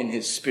troubled in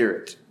his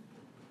spirit.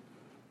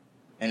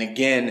 And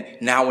again,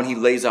 now when he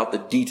lays out the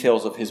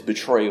details of his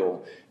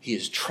betrayal, he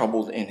is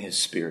troubled in his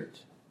spirit.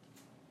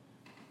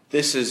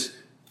 This is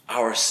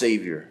our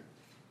Savior,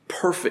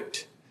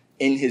 perfect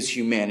in his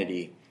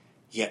humanity,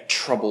 yet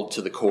troubled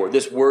to the core.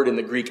 This word in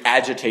the Greek,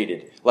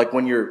 agitated, like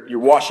when your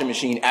washing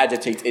machine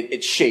agitates,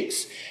 it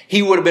shakes.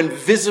 He would have been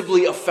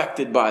visibly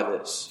affected by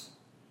this.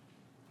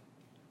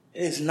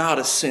 It is not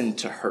a sin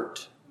to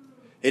hurt.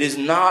 It is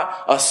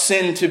not a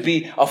sin to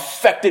be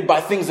affected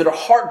by things that are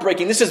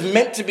heartbreaking. This is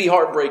meant to be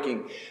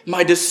heartbreaking.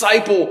 My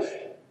disciple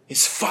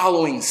is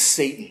following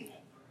Satan.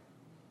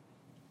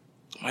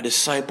 My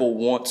disciple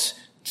wants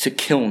to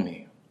kill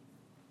me.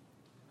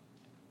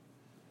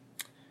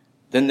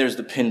 Then there's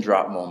the pin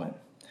drop moment.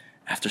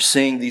 After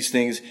saying these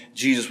things,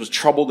 Jesus was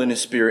troubled in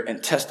his spirit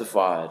and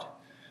testified,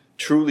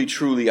 truly,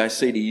 truly, I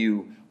say to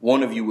you,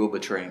 one of you will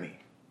betray me.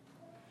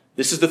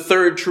 This is the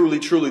third truly,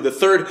 truly, the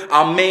third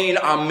amen,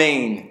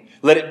 amen.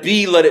 Let it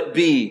be, let it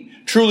be.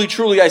 Truly,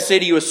 truly, I say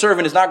to you, a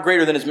servant is not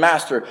greater than his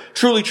master.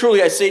 Truly,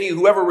 truly, I say to you,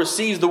 whoever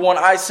receives the one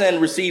I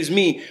send receives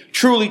me.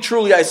 Truly,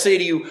 truly, I say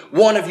to you,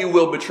 one of you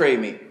will betray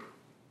me.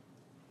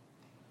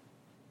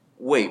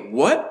 Wait,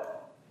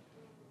 what?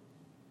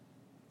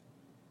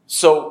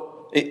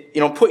 So,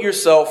 put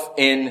yourself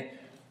in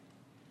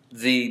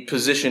the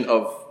position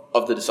of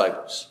the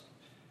disciples.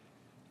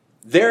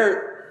 This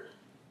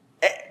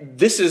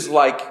is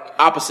like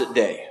opposite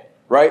day,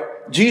 right?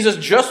 Jesus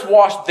just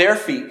washed their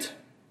feet,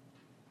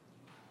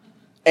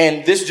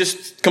 and this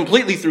just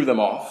completely threw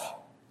them off.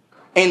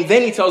 And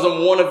then he tells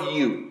them, one of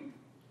you.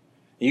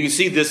 You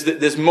see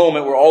this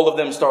moment where all of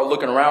them start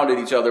looking around at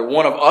each other.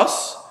 One of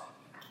us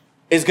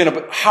is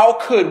how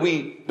could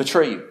we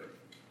betray you?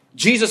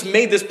 Jesus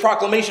made this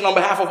proclamation on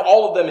behalf of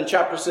all of them in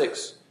chapter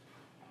 6.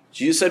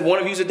 Jesus said, one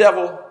of you is a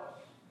devil,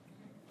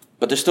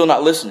 but they're still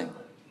not listening.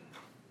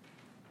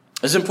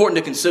 It's important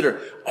to consider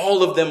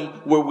all of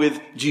them were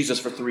with Jesus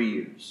for 3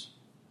 years.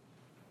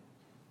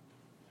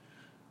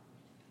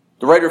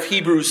 The writer of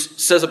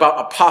Hebrews says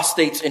about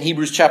apostates in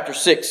Hebrews chapter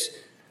 6,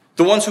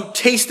 the ones who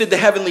tasted the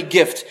heavenly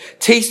gift,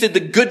 tasted the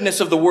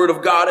goodness of the word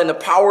of God and the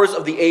powers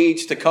of the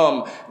age to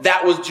come.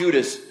 That was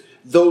Judas.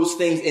 Those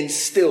things, and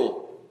still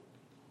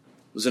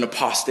was an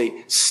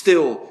apostate,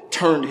 still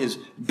turned his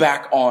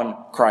back on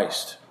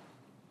Christ.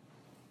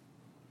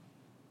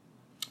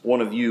 One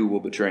of you will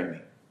betray me.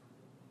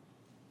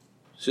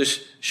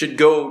 This should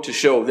go to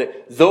show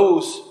that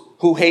those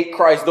who hate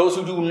Christ, those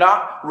who do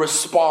not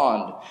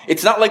respond,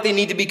 it's not like they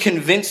need to be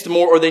convinced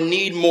more or they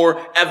need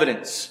more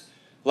evidence.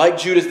 Like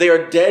Judas, they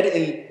are dead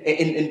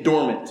and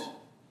dormant.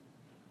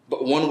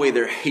 But one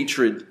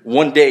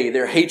day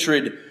their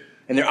hatred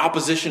and their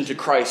opposition to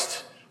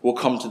Christ will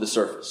come to the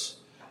surface.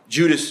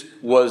 Judas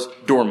was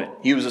dormant.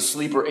 He was a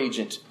sleeper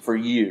agent for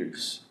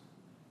years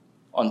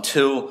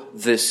until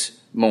this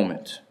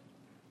moment.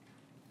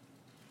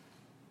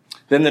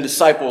 Then the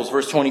disciples,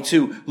 verse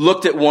 22,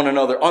 looked at one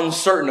another,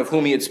 uncertain of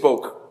whom he had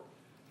spoke.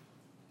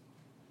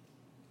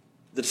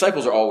 The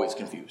disciples are always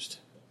confused.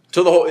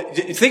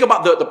 Think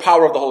about the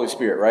power of the Holy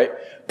Spirit, right?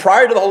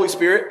 Prior to the Holy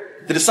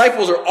Spirit, the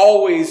disciples are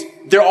always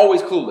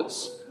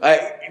clueless.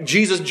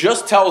 Jesus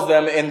just tells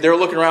them, and they're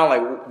looking around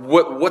like,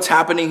 what's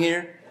happening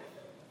here?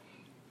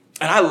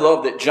 And I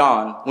love that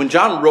when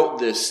John wrote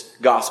this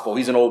gospel,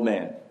 he's an old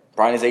man,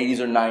 probably in his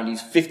 80s or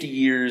 90s,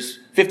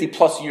 50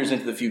 plus years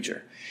into the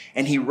future.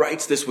 And he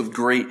writes this with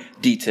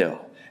great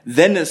detail.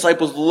 Then the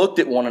disciples looked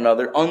at one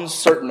another,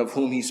 uncertain of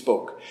whom he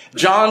spoke.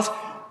 John's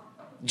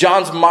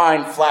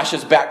mind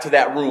flashes back to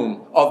that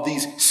room of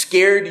these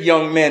scared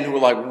young men who were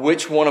like,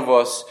 which one of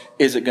us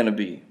is it going to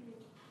be?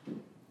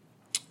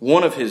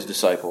 One of his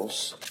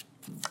disciples,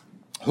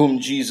 whom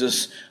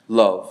Jesus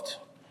loved,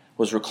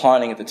 was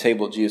reclining at the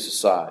table at Jesus'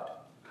 side.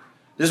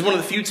 This is one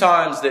of the few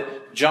times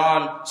that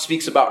John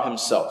speaks about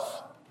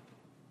himself.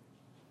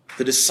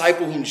 The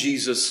disciple whom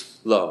Jesus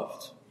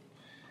loved.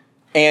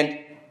 And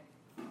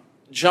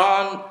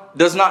John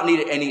does not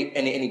need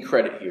any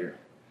credit here.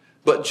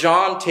 But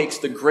John takes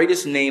the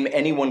greatest name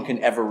anyone can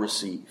ever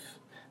receive.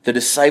 The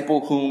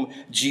disciple whom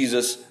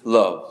Jesus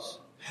loves.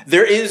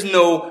 There is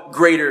no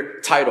greater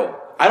title.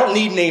 I don't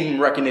need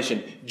name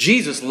recognition.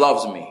 Jesus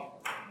loves me.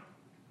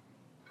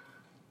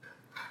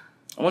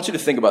 I want you to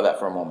think about that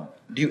for a moment.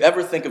 Do you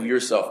ever think of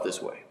yourself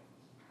this way?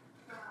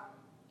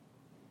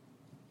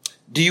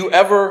 Do you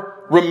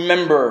ever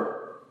remember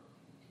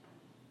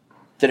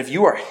that if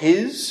you are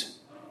his,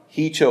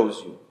 he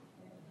chose you.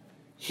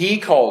 He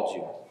called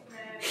you.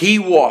 He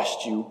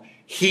washed you.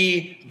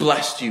 He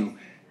blessed you.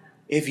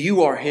 If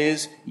you are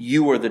his,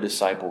 you are the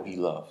disciple he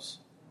loves.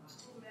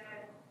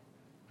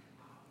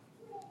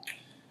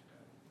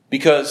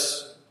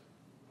 Because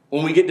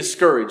when we get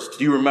discouraged,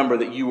 do you remember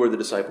that you are the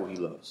disciple he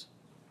loves?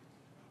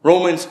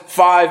 Romans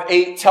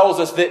 5:8 tells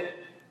us that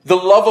the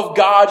love of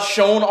God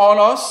shown on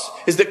us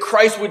is that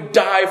Christ would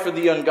die for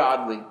the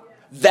ungodly.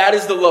 That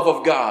is the love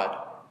of God.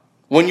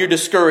 When you're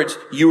discouraged,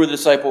 you are the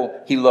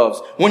disciple he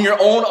loves. When your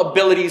own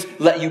abilities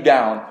let you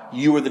down,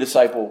 you are the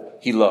disciple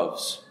he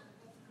loves.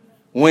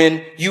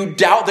 When you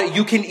doubt that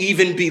you can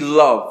even be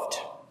loved,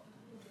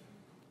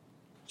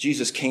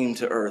 Jesus came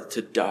to earth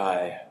to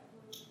die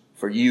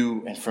for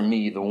you and for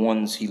me, the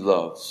ones he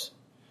loves.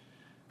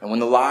 And when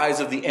the lies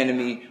of the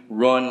enemy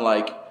run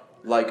like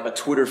a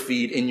Twitter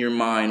feed in your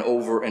mind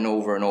over and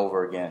over and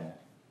over again,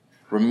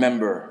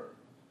 remember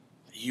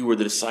that you were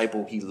the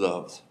disciple he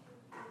loved.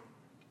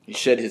 He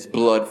shed his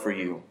blood for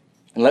you.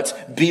 And let's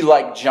be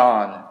like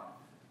John,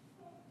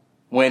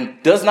 when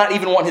does not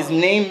even want his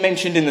name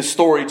mentioned in the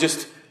story,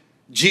 just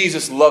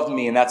Jesus loved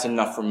me and that's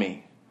enough for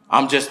me.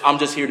 I'm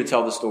just here to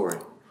tell the story.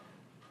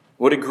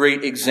 What a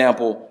great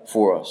example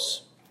for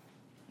us.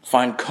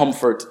 Find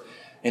comfort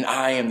in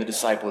I am the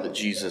disciple that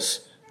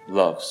Jesus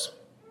loves.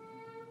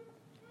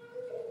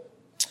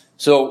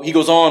 So he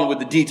goes on with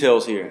the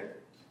details here.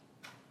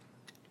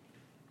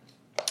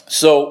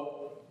 So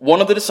one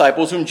of the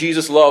disciples whom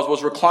Jesus loves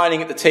was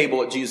reclining at the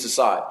table at Jesus'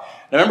 side.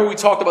 Now remember we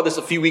talked about this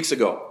a few weeks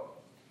ago.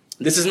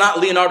 This is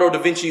not Leonardo da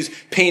Vinci's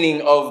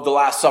painting of the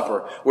Last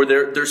Supper, where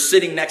they're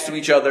sitting next to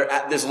each other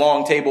at this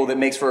long table that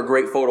makes for a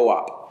great photo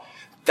op.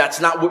 That's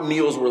not what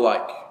meals were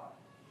like.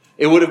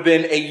 It would have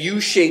been a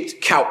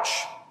U-shaped couch.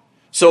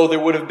 So there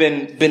would have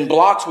been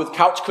blocks with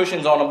couch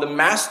cushions on them. The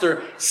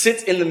master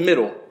sits in the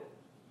middle.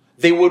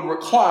 They would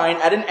recline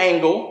at an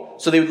angle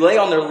So they would lay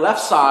on their left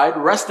side,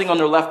 resting on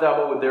their left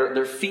elbow with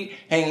their feet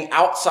hanging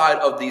outside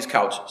of these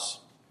couches.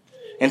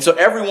 And so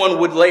everyone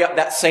would lay up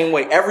that same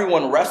way.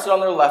 Everyone rested on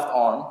their left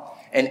arm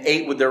and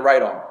ate with their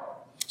right arm.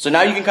 So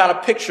now you can kind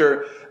of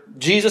picture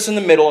Jesus in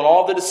the middle and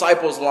all the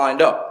disciples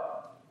lined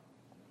up.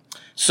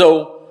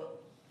 So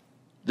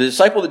the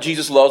disciple that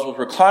Jesus loves was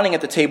reclining at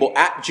the table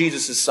at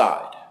Jesus'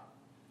 side.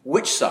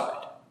 Which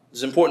side? This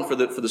is important for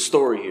the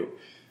story here.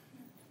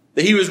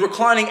 That he was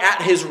reclining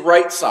at his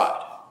right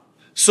side.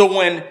 So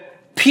when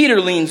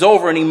Peter leans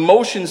over and he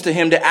motions to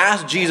him to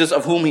ask Jesus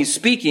of whom he's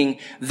speaking,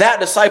 that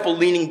disciple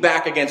leaning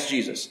back against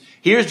Jesus.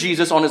 Here's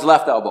Jesus on his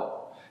left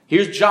elbow.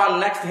 Here's John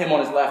next to him on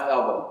his left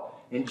elbow.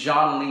 And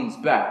John leans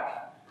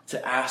back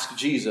to ask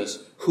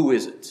Jesus, who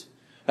is it?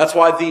 That's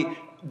why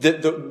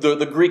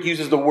the Greek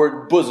uses the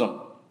word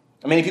bosom.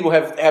 Many people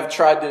have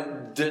tried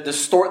to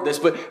distort this,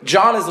 but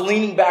John is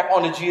leaning back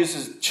onto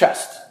Jesus'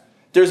 chest.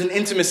 There's an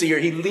intimacy here.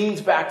 He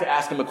leans back to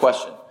ask him a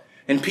question.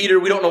 And Peter,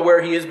 we don't know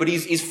where he is, but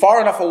he's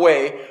far enough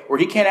away where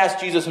he can't ask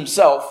Jesus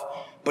himself.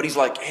 But he's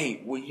like,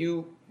 hey,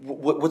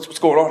 what's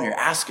going on here?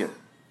 Ask him.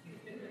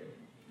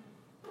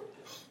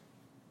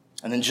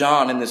 And then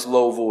John, in this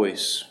low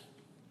voice,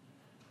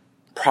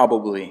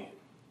 probably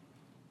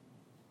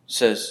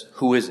says,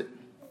 who is it?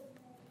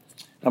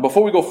 Now,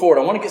 before we go forward,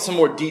 I want to get some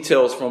more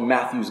details from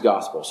Matthew's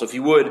gospel. So if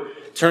you would,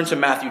 turn to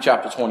Matthew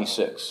chapter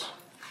 26.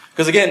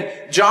 Because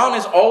again, John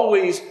is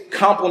always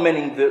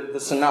complimenting the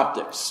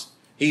synoptics.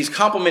 He's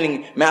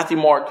complimenting Matthew,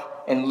 Mark,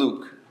 and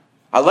Luke.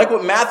 I like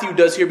what Matthew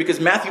does here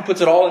because Matthew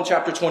puts it all in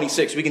chapter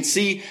 26. We can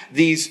see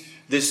this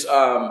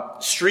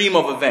stream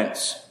of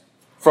events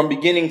from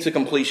beginning to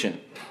completion.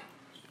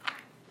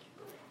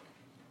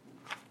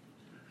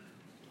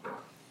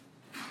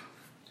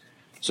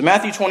 So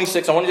Matthew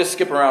 26, I want to just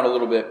skip around a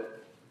little bit.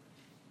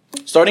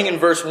 Starting in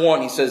verse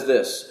 1, he says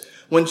this.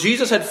 When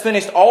Jesus had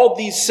finished all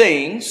these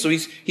sayings, so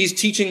he's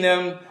teaching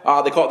them,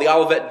 they call it the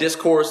Olivet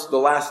Discourse, the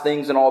last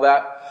things and all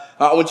that.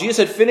 When Jesus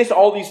had finished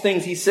all these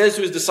things, he says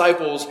to his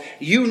disciples,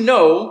 you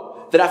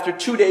know that after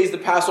 2 days the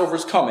Passover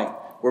is coming.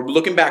 We're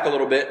looking back a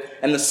little bit.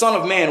 And the Son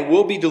of Man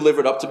will be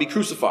delivered up to be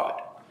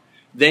crucified.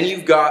 Then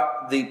you've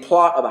got the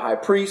plot of the high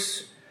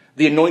priest,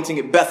 the anointing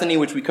at Bethany,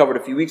 which we covered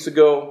a few weeks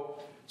ago.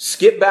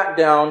 Skip back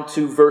down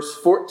to verse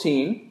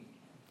 14.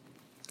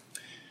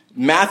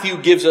 Matthew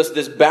gives us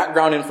this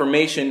background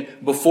information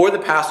before the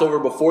Passover,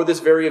 before this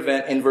very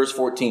event in verse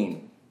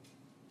 14.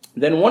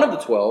 Then one of the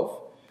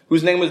 12,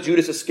 whose name was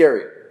Judas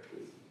Iscariot,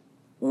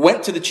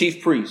 went to the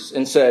chief priests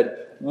and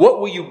said, what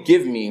will you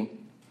give me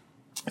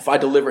if I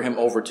deliver him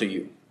over to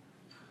you?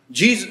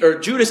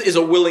 Judas is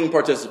a willing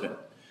participant.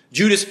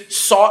 Judas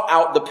sought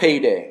out the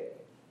payday,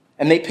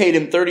 and they paid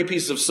him 30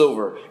 pieces of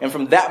silver. And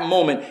from that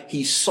moment,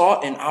 he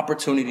sought an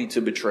opportunity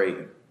to betray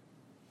him.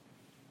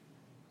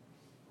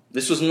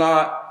 This was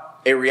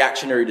not a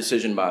reactionary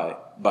decision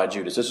by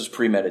Judas. This was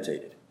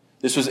premeditated.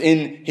 This was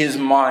in his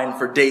mind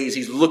for days.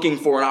 He's looking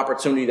for an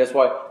opportunity. That's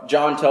why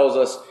John tells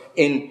us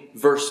in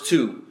verse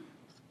 2,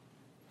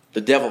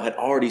 the devil had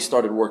already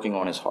started working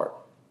on his heart.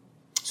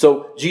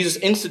 So Jesus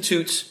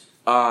institutes,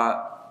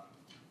 the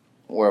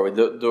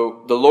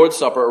Lord's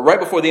Supper, right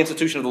before the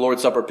institution of the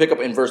Lord's Supper. Pick up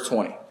in verse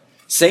 20.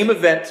 Same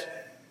event.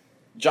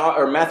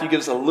 Matthew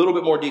gives us a little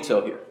bit more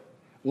detail here.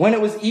 When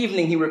it was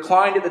evening, he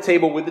reclined at the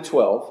table with the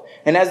 12,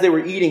 and as they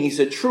were eating, he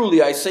said,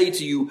 truly I say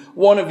to you,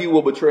 one of you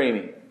will betray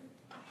me.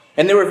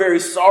 And they were very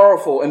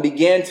sorrowful and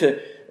began to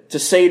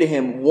say to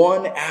him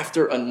one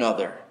after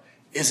another,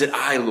 is it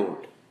I,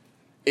 Lord?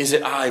 Is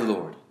it I,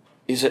 Lord?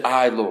 Is it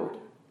I, Lord?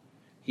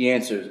 He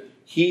answers,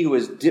 he who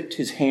has dipped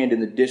his hand in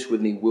the dish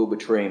with me will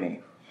betray me.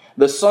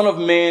 The Son of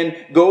Man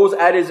goes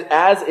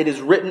as it is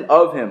written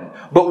of him.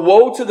 But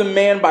woe to the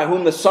man by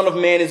whom the Son of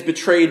Man is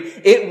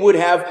betrayed. It would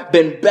have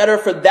been better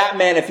for that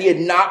man if he had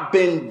not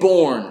been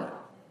born.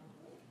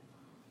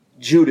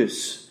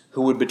 Judas,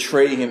 who would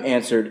betray him,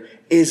 answered,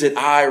 is it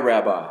I,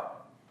 Rabbi?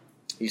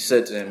 He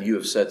said to him, you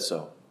have said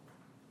so.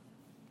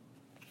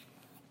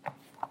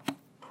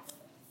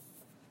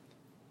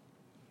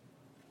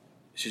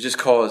 It should just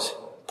cause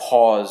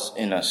pause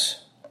in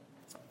us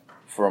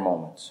for a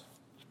moment.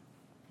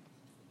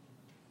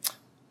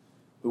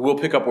 We will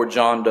pick up where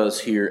John does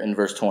here in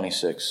verse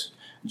 26.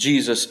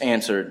 Jesus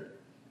answered,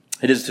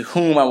 it is to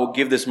whom I will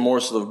give this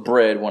morsel of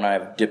bread when I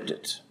have dipped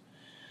it.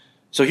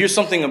 So here's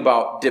something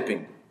about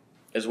dipping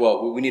as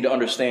well. We need to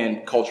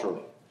understand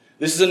culturally.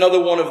 This is another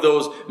one of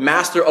those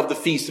master of the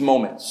feast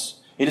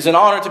moments. It is an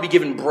honor to be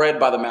given bread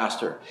by the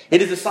master.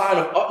 It is a sign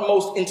of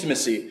utmost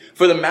intimacy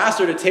for the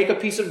master to take a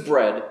piece of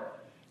bread,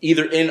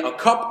 either in a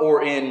cup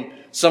or in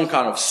some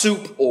kind of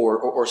soup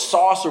or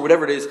sauce or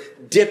whatever it is,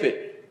 dip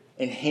it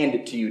and hand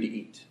it to you to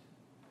eat.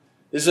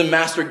 This is a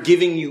master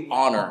giving you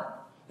honor.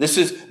 This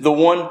is the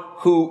one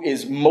who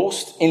is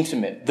most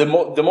intimate. The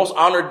most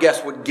honored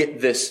guest would get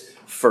this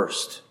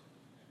first.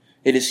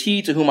 It is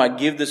he to whom I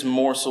give this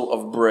morsel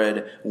of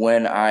bread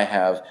when I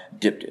have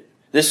dipped it.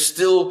 This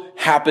still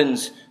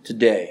happens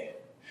today.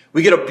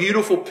 We get a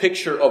beautiful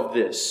picture of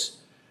this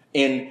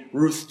in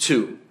Ruth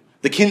 2.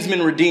 The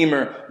kinsman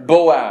redeemer,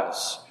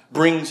 Boaz,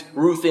 brings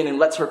Ruth in and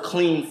lets her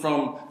clean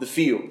from the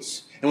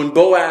fields. And when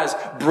Boaz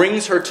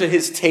brings her to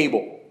his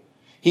table,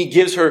 he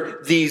gives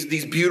her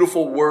these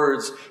beautiful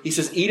words. He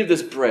says, "Eat of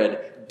this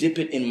bread, dip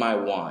it in my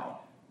wine."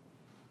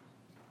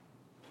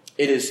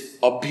 It is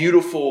a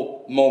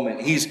beautiful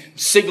moment. He's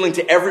signaling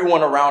to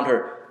everyone around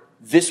her,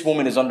 this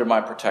woman is under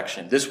my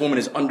protection. This woman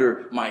is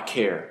under my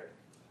care.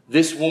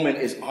 This woman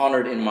is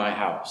honored in my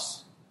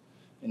house.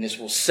 And this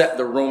will set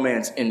the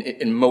romance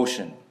in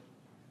motion.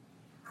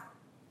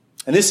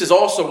 And this is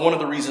also one of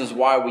the reasons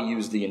why we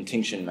use the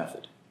intinction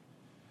method.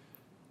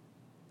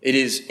 It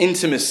is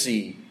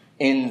intimacy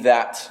in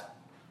that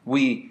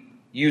we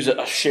use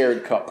a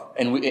shared cup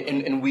and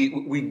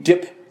we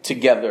dip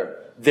together.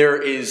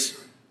 There is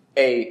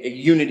a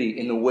unity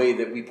in the way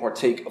that we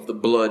partake of the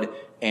blood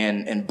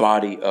and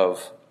body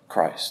of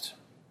Christ.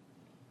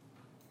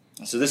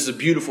 And so this is a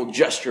beautiful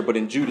gesture, but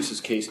in Judas's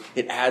case,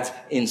 it adds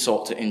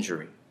insult to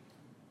injury.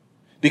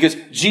 Because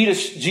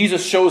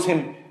Jesus shows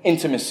him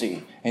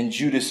intimacy and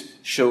Judas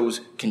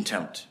shows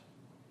contempt.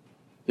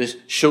 This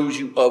shows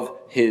you of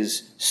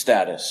his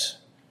status.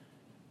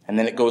 And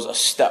then it goes a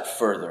step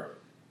further.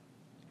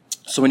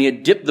 So when he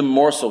had dipped the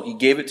morsel, he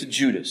gave it to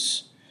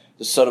Judas,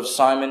 the son of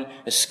Simon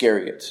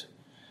Iscariot.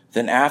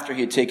 Then after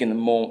he had taken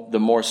the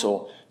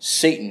morsel,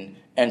 Satan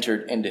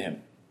entered into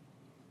him.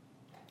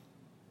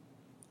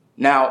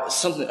 Now,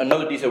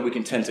 another detail we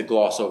can tend to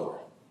gloss over.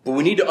 But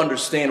we need to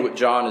understand what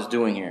John is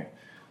doing here.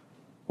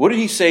 What did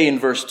he say in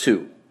verse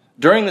 2?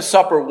 During the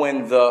supper,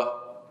 when the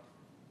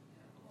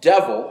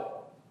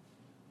devil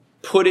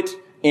put it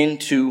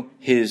into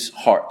his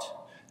heart.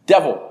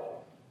 Devil.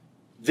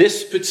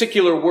 This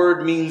particular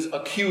word means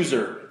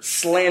accuser,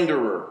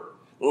 slanderer,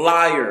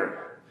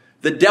 liar.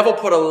 The devil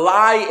put a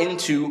lie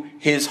into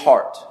his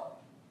heart.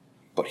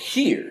 But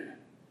here,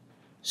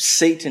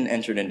 Satan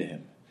entered into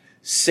him.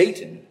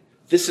 Satan,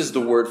 this is the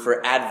word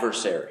for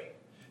adversary.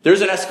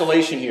 There's an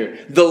escalation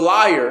here. The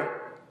liar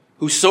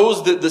who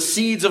sows the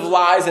seeds of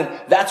lies, and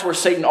that's where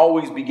Satan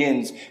always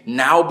begins,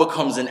 now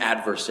becomes an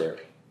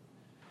adversary.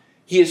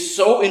 He is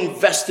so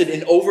invested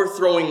in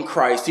overthrowing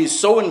Christ. He is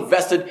so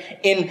invested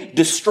in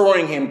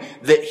destroying him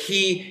that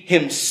he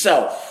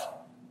himself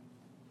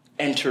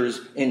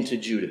enters into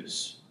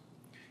Judas.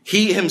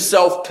 He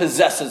himself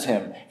possesses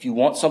him. If you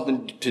want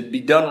something to be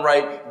done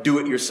right, do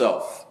it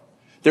yourself.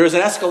 There is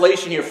an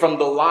escalation here from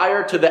the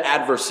liar to the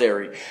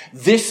adversary.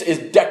 This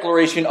is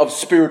declaration of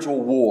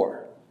spiritual war.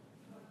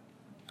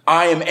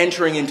 I am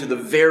entering into the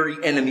very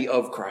enemy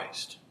of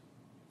Christ.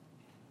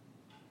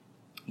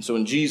 And so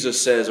when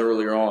Jesus says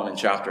earlier on in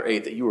chapter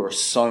 8 that you are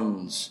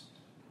sons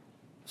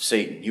of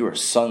Satan, you are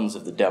sons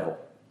of the devil,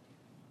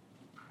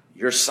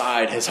 your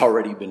side has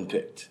already been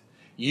picked.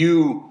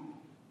 You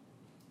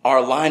are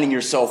aligning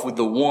yourself with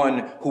the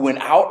one who went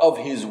out of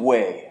his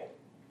way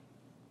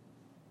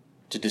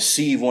to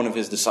deceive one of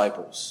his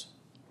disciples.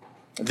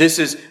 This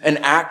is an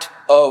act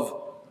of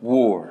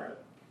war.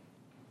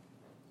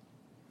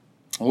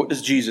 What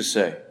does Jesus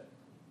say?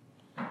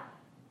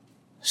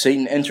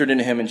 Satan entered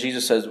into him, and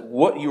Jesus says,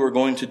 what you are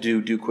going to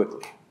do, do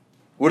quickly.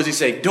 What does he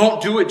say?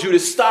 Don't do it,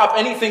 Judas. Stop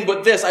anything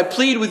but this. I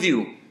plead with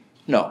you.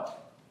 No.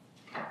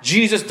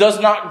 Jesus does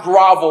not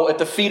grovel at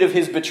the feet of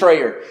his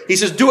betrayer. He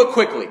says, do it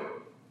quickly.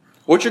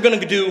 What you're going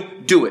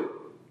to do it.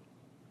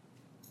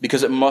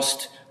 Because it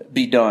must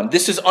be done.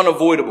 This is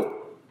unavoidable.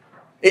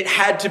 It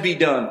had to be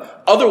done.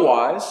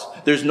 Otherwise,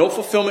 there's no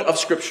fulfillment of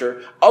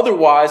Scripture.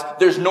 Otherwise,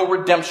 there's no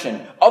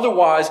redemption.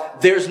 Otherwise,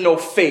 there's no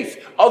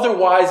faith.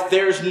 Otherwise,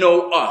 there's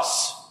no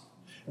us.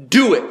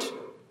 Do it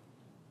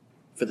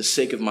for the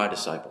sake of my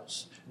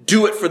disciples.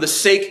 Do it for the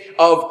sake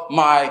of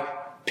my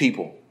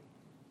people.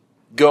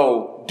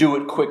 Go, do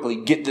it quickly.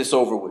 Get this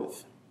over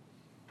with.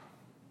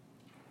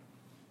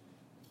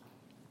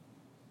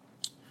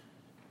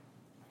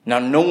 Now,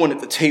 no one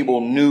at the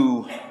table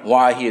knew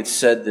why he had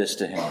said this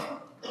to him.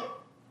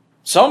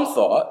 Some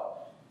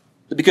thought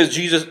that because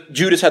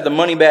Judas had the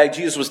money bag,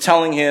 Jesus was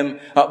telling him,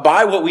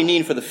 buy what we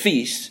need for the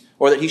feast,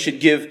 or that he should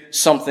give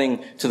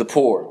something to the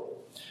poor.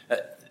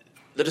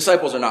 The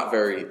disciples are not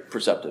very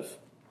perceptive.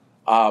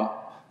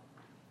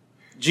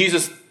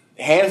 Jesus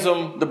hands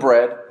them the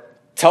bread,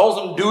 tells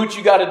them, do what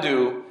you got to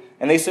do,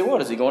 and they say,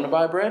 what, is he going to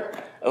buy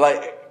bread?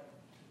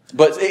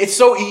 But it's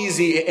so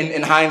easy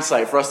in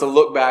hindsight for us to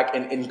look back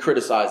and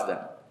criticize them.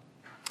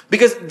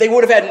 Because they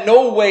would have had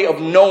no way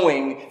of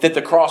knowing that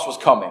the cross was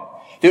coming.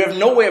 They would have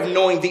no way of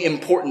knowing the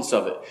importance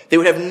of it. They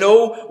would have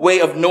no way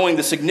of knowing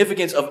the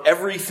significance of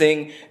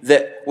everything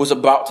that was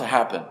about to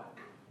happen.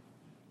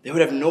 They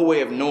would have no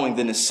way of knowing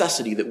the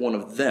necessity that one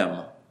of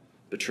them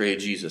betray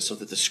Jesus so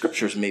that the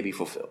Scriptures may be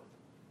fulfilled.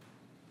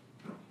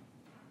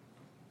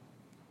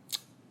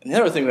 And the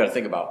other thing we got to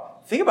think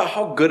about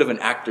how good of an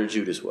actor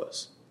Judas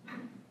was.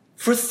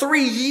 For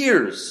 3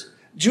 years,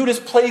 Judas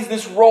plays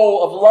this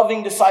role of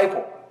loving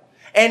disciple.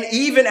 And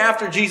even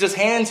after Jesus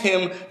hands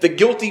him the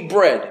guilty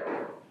bread,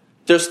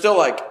 they're still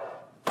like,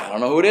 I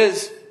don't know who it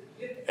is.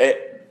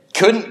 It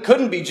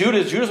couldn't be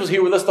Judas. Judas was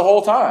here with us the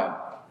whole time.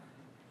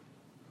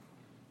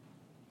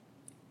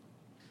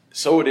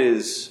 So it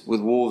is with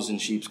wolves in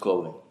sheep's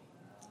clothing.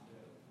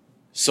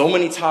 So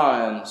many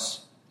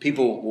times,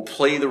 people will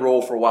play the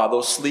role for a while.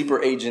 Those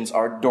sleeper agents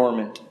are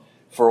dormant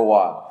for a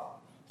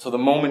while, till the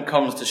moment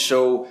comes to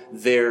show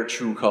their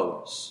true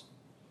colors.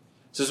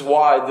 This is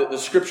why the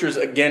scriptures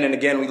again and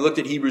again, we looked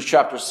at Hebrews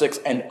chapter 6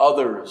 and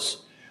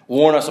others,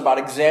 warn us about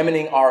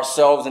examining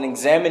ourselves and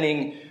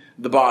examining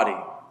the body.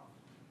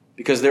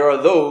 Because there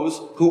are those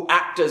who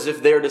act as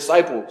if they're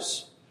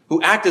disciples,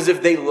 who act as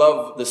if they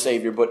love the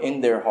Savior, but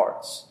in their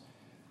hearts,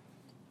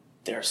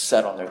 they're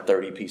set on their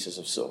 30 pieces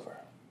of silver.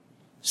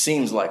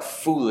 Seems like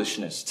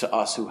foolishness to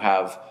us who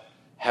have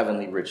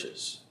heavenly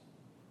riches.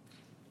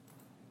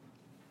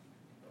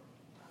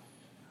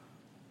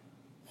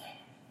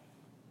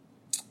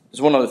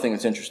 There's one other thing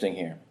that's interesting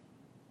here.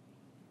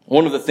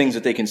 One of the things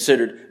that they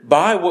considered,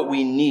 buy what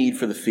we need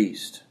for the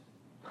feast.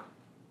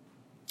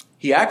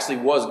 He actually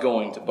was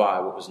going to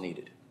buy what was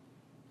needed.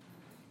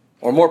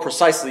 Or more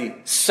precisely,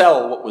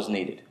 sell what was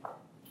needed.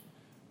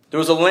 There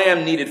was a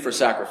lamb needed for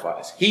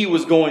sacrifice. He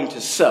was going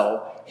to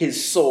sell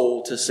his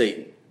soul to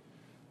Satan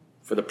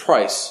for the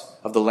price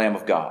of the Lamb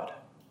of God.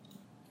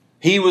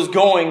 He was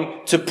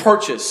going to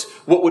purchase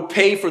what would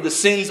pay for the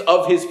sins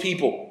of his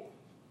people.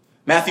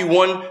 Matthew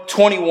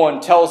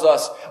 1:21 tells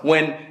us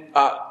when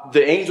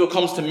the angel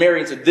comes to Mary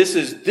and said, this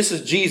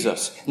is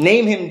Jesus.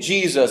 Name him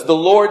Jesus. The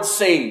Lord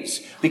saves,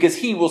 because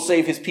he will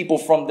save his people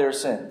from their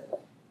sin.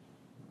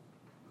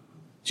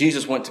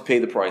 Jesus went to pay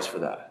the price for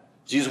that.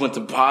 Jesus went to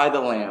buy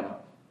the lamb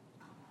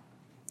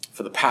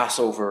for the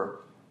Passover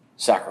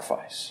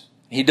sacrifice.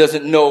 He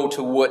doesn't know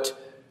to what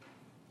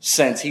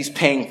sense he's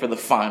paying for the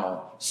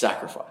final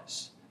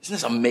sacrifice. Isn't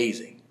this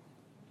amazing?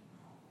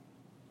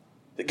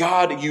 That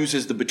God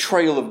uses the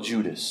betrayal of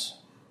Judas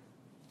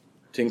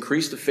to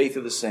increase the faith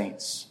of the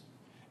saints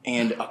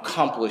and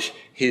accomplish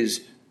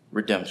his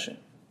redemption.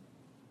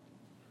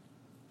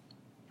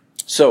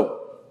 So,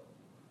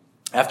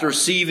 after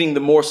receiving the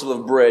morsel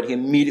of bread, he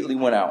immediately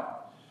went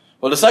out.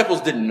 Well, the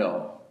disciples didn't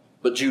know,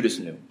 but Judas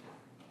knew.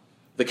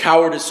 The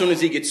coward, as soon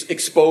as he gets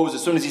exposed,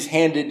 as soon as he's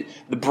handed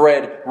the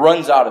bread,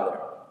 runs out of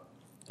there.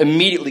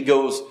 Immediately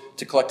goes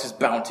to collect his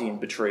bounty and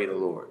betray the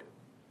Lord.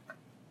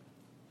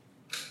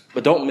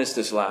 But don't miss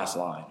this last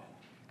line.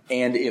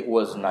 And it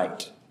was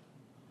night.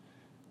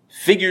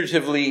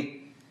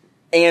 Figuratively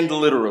and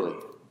literally.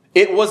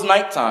 It was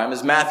nighttime,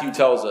 as Matthew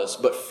tells us,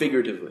 but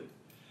figuratively.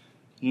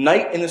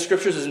 Night in the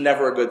scriptures is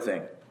never a good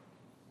thing.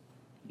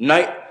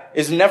 Night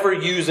is never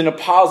used in a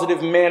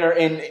positive manner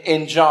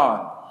in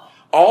John.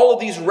 All of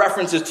these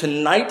references to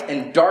night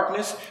and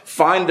darkness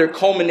find their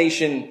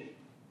culmination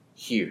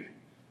here.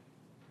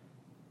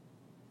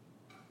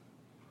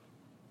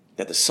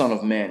 That the Son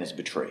of Man is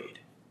betrayed.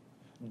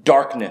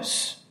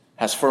 Darkness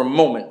has for a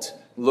moment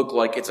looked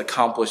like it's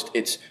accomplished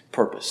its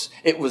purpose.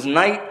 It was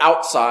night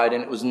outside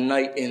and it was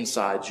night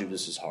inside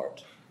Judas's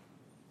heart.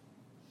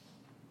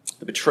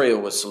 The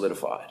betrayal was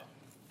solidified.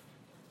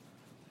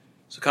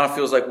 So it kind of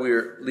feels like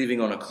we're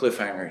leaving on a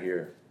cliffhanger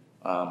here.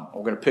 We're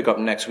going to pick up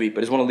next week, but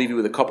I just want to leave you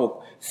with a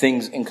couple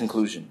things in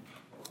conclusion.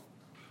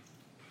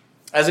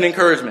 As an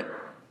encouragement,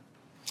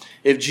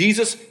 if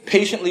Jesus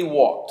patiently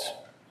walked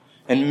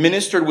and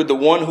ministered with the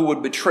one who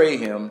would betray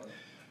him,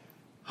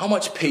 how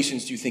much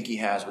patience do you think he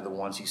has with the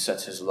ones he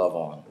sets his love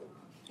on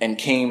and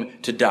came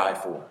to die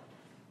for?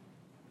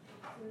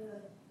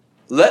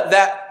 Let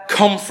that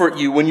comfort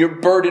you when you're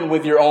burdened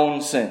with your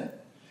own sin.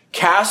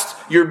 Cast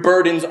your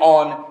burdens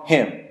on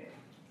him.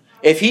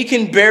 If he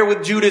can bear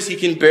with Judas, he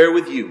can bear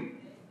with you.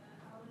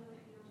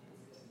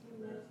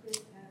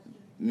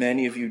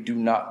 Many of you do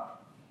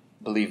not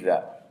believe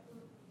that.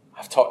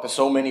 I've talked to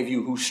so many of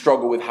you who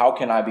struggle with how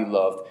can I be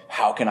loved?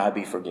 How can I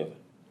be forgiven?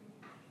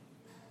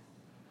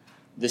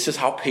 This is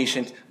how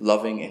patient,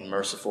 loving, and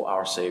merciful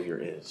our Savior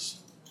is.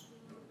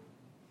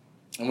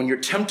 And when you're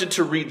tempted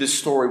to read this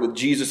story with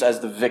Jesus as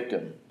the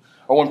victim,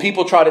 or when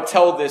people try to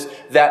tell this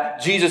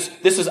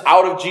is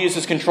out of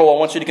Jesus' control, I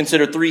want you to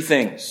consider three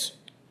things.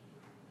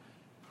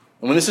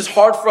 And when this is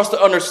hard for us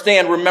to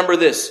understand, remember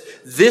this.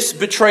 This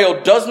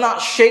betrayal does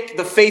not shake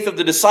the faith of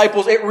the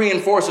disciples, it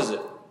reinforces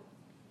it.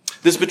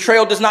 This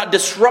betrayal does not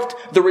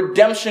disrupt the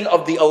redemption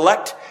of the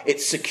elect,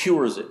 it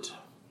secures it.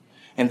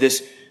 And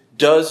this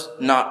does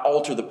not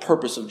alter the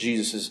purpose of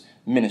Jesus'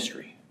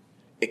 ministry.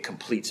 It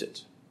completes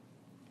it.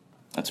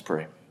 Let's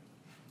pray.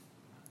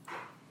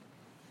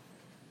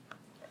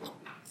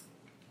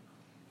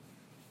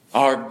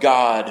 Our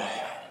God,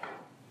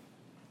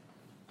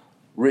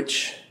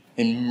 rich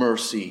in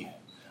mercy,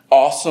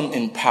 awesome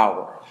in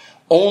power,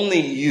 only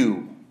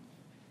you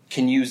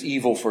can use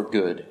evil for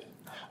good.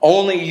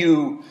 Only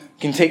you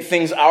can take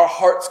things our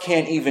hearts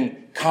can't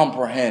even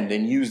comprehend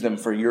and use them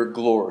for your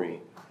glory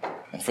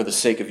and for the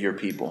sake of your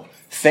people.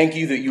 Thank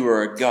you that you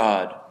are a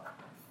God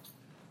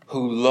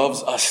who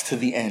loves us to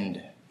the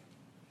end.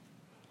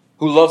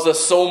 Who loves us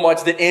so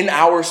much that in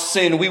our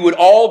sin we would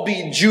all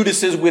be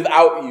Judases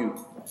without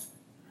you.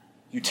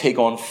 You take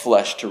on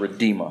flesh to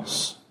redeem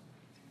us.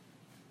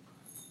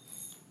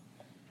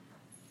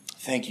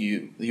 Thank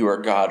you that you are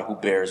a God who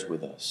bears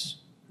with us.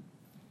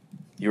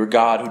 You are a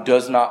God who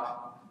does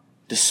not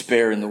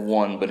despair in the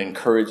one, but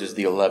encourages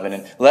the 11.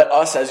 And let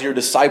us, as your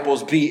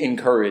disciples, be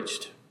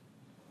encouraged.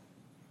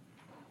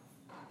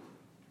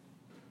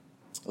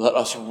 Let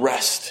us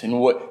rest in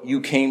what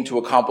you came to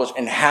accomplish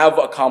and have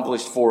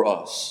accomplished for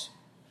us.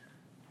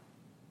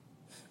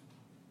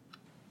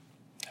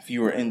 If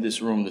you are in this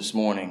room this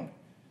morning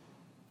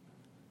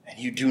and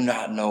you do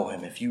not know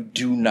him, if you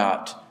do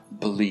not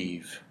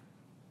believe,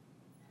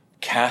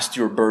 cast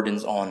your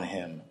burdens on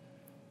him.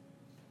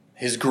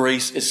 His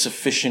grace is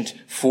sufficient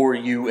for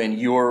you and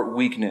your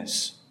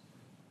weakness.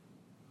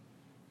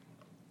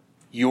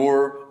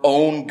 Your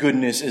own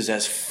goodness is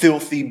as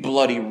filthy,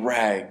 bloody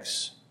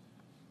rags,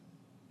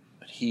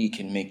 but he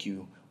can make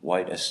you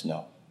white as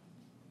snow.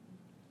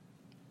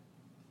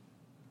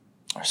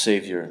 Our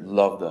Savior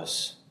loved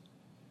us,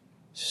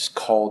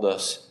 called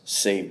us,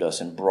 saved us,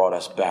 and brought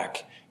us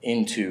back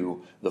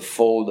into the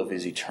fold of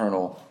his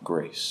eternal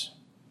grace.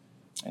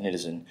 And it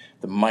is in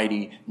the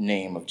mighty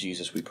name of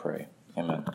Jesus we pray. Amen.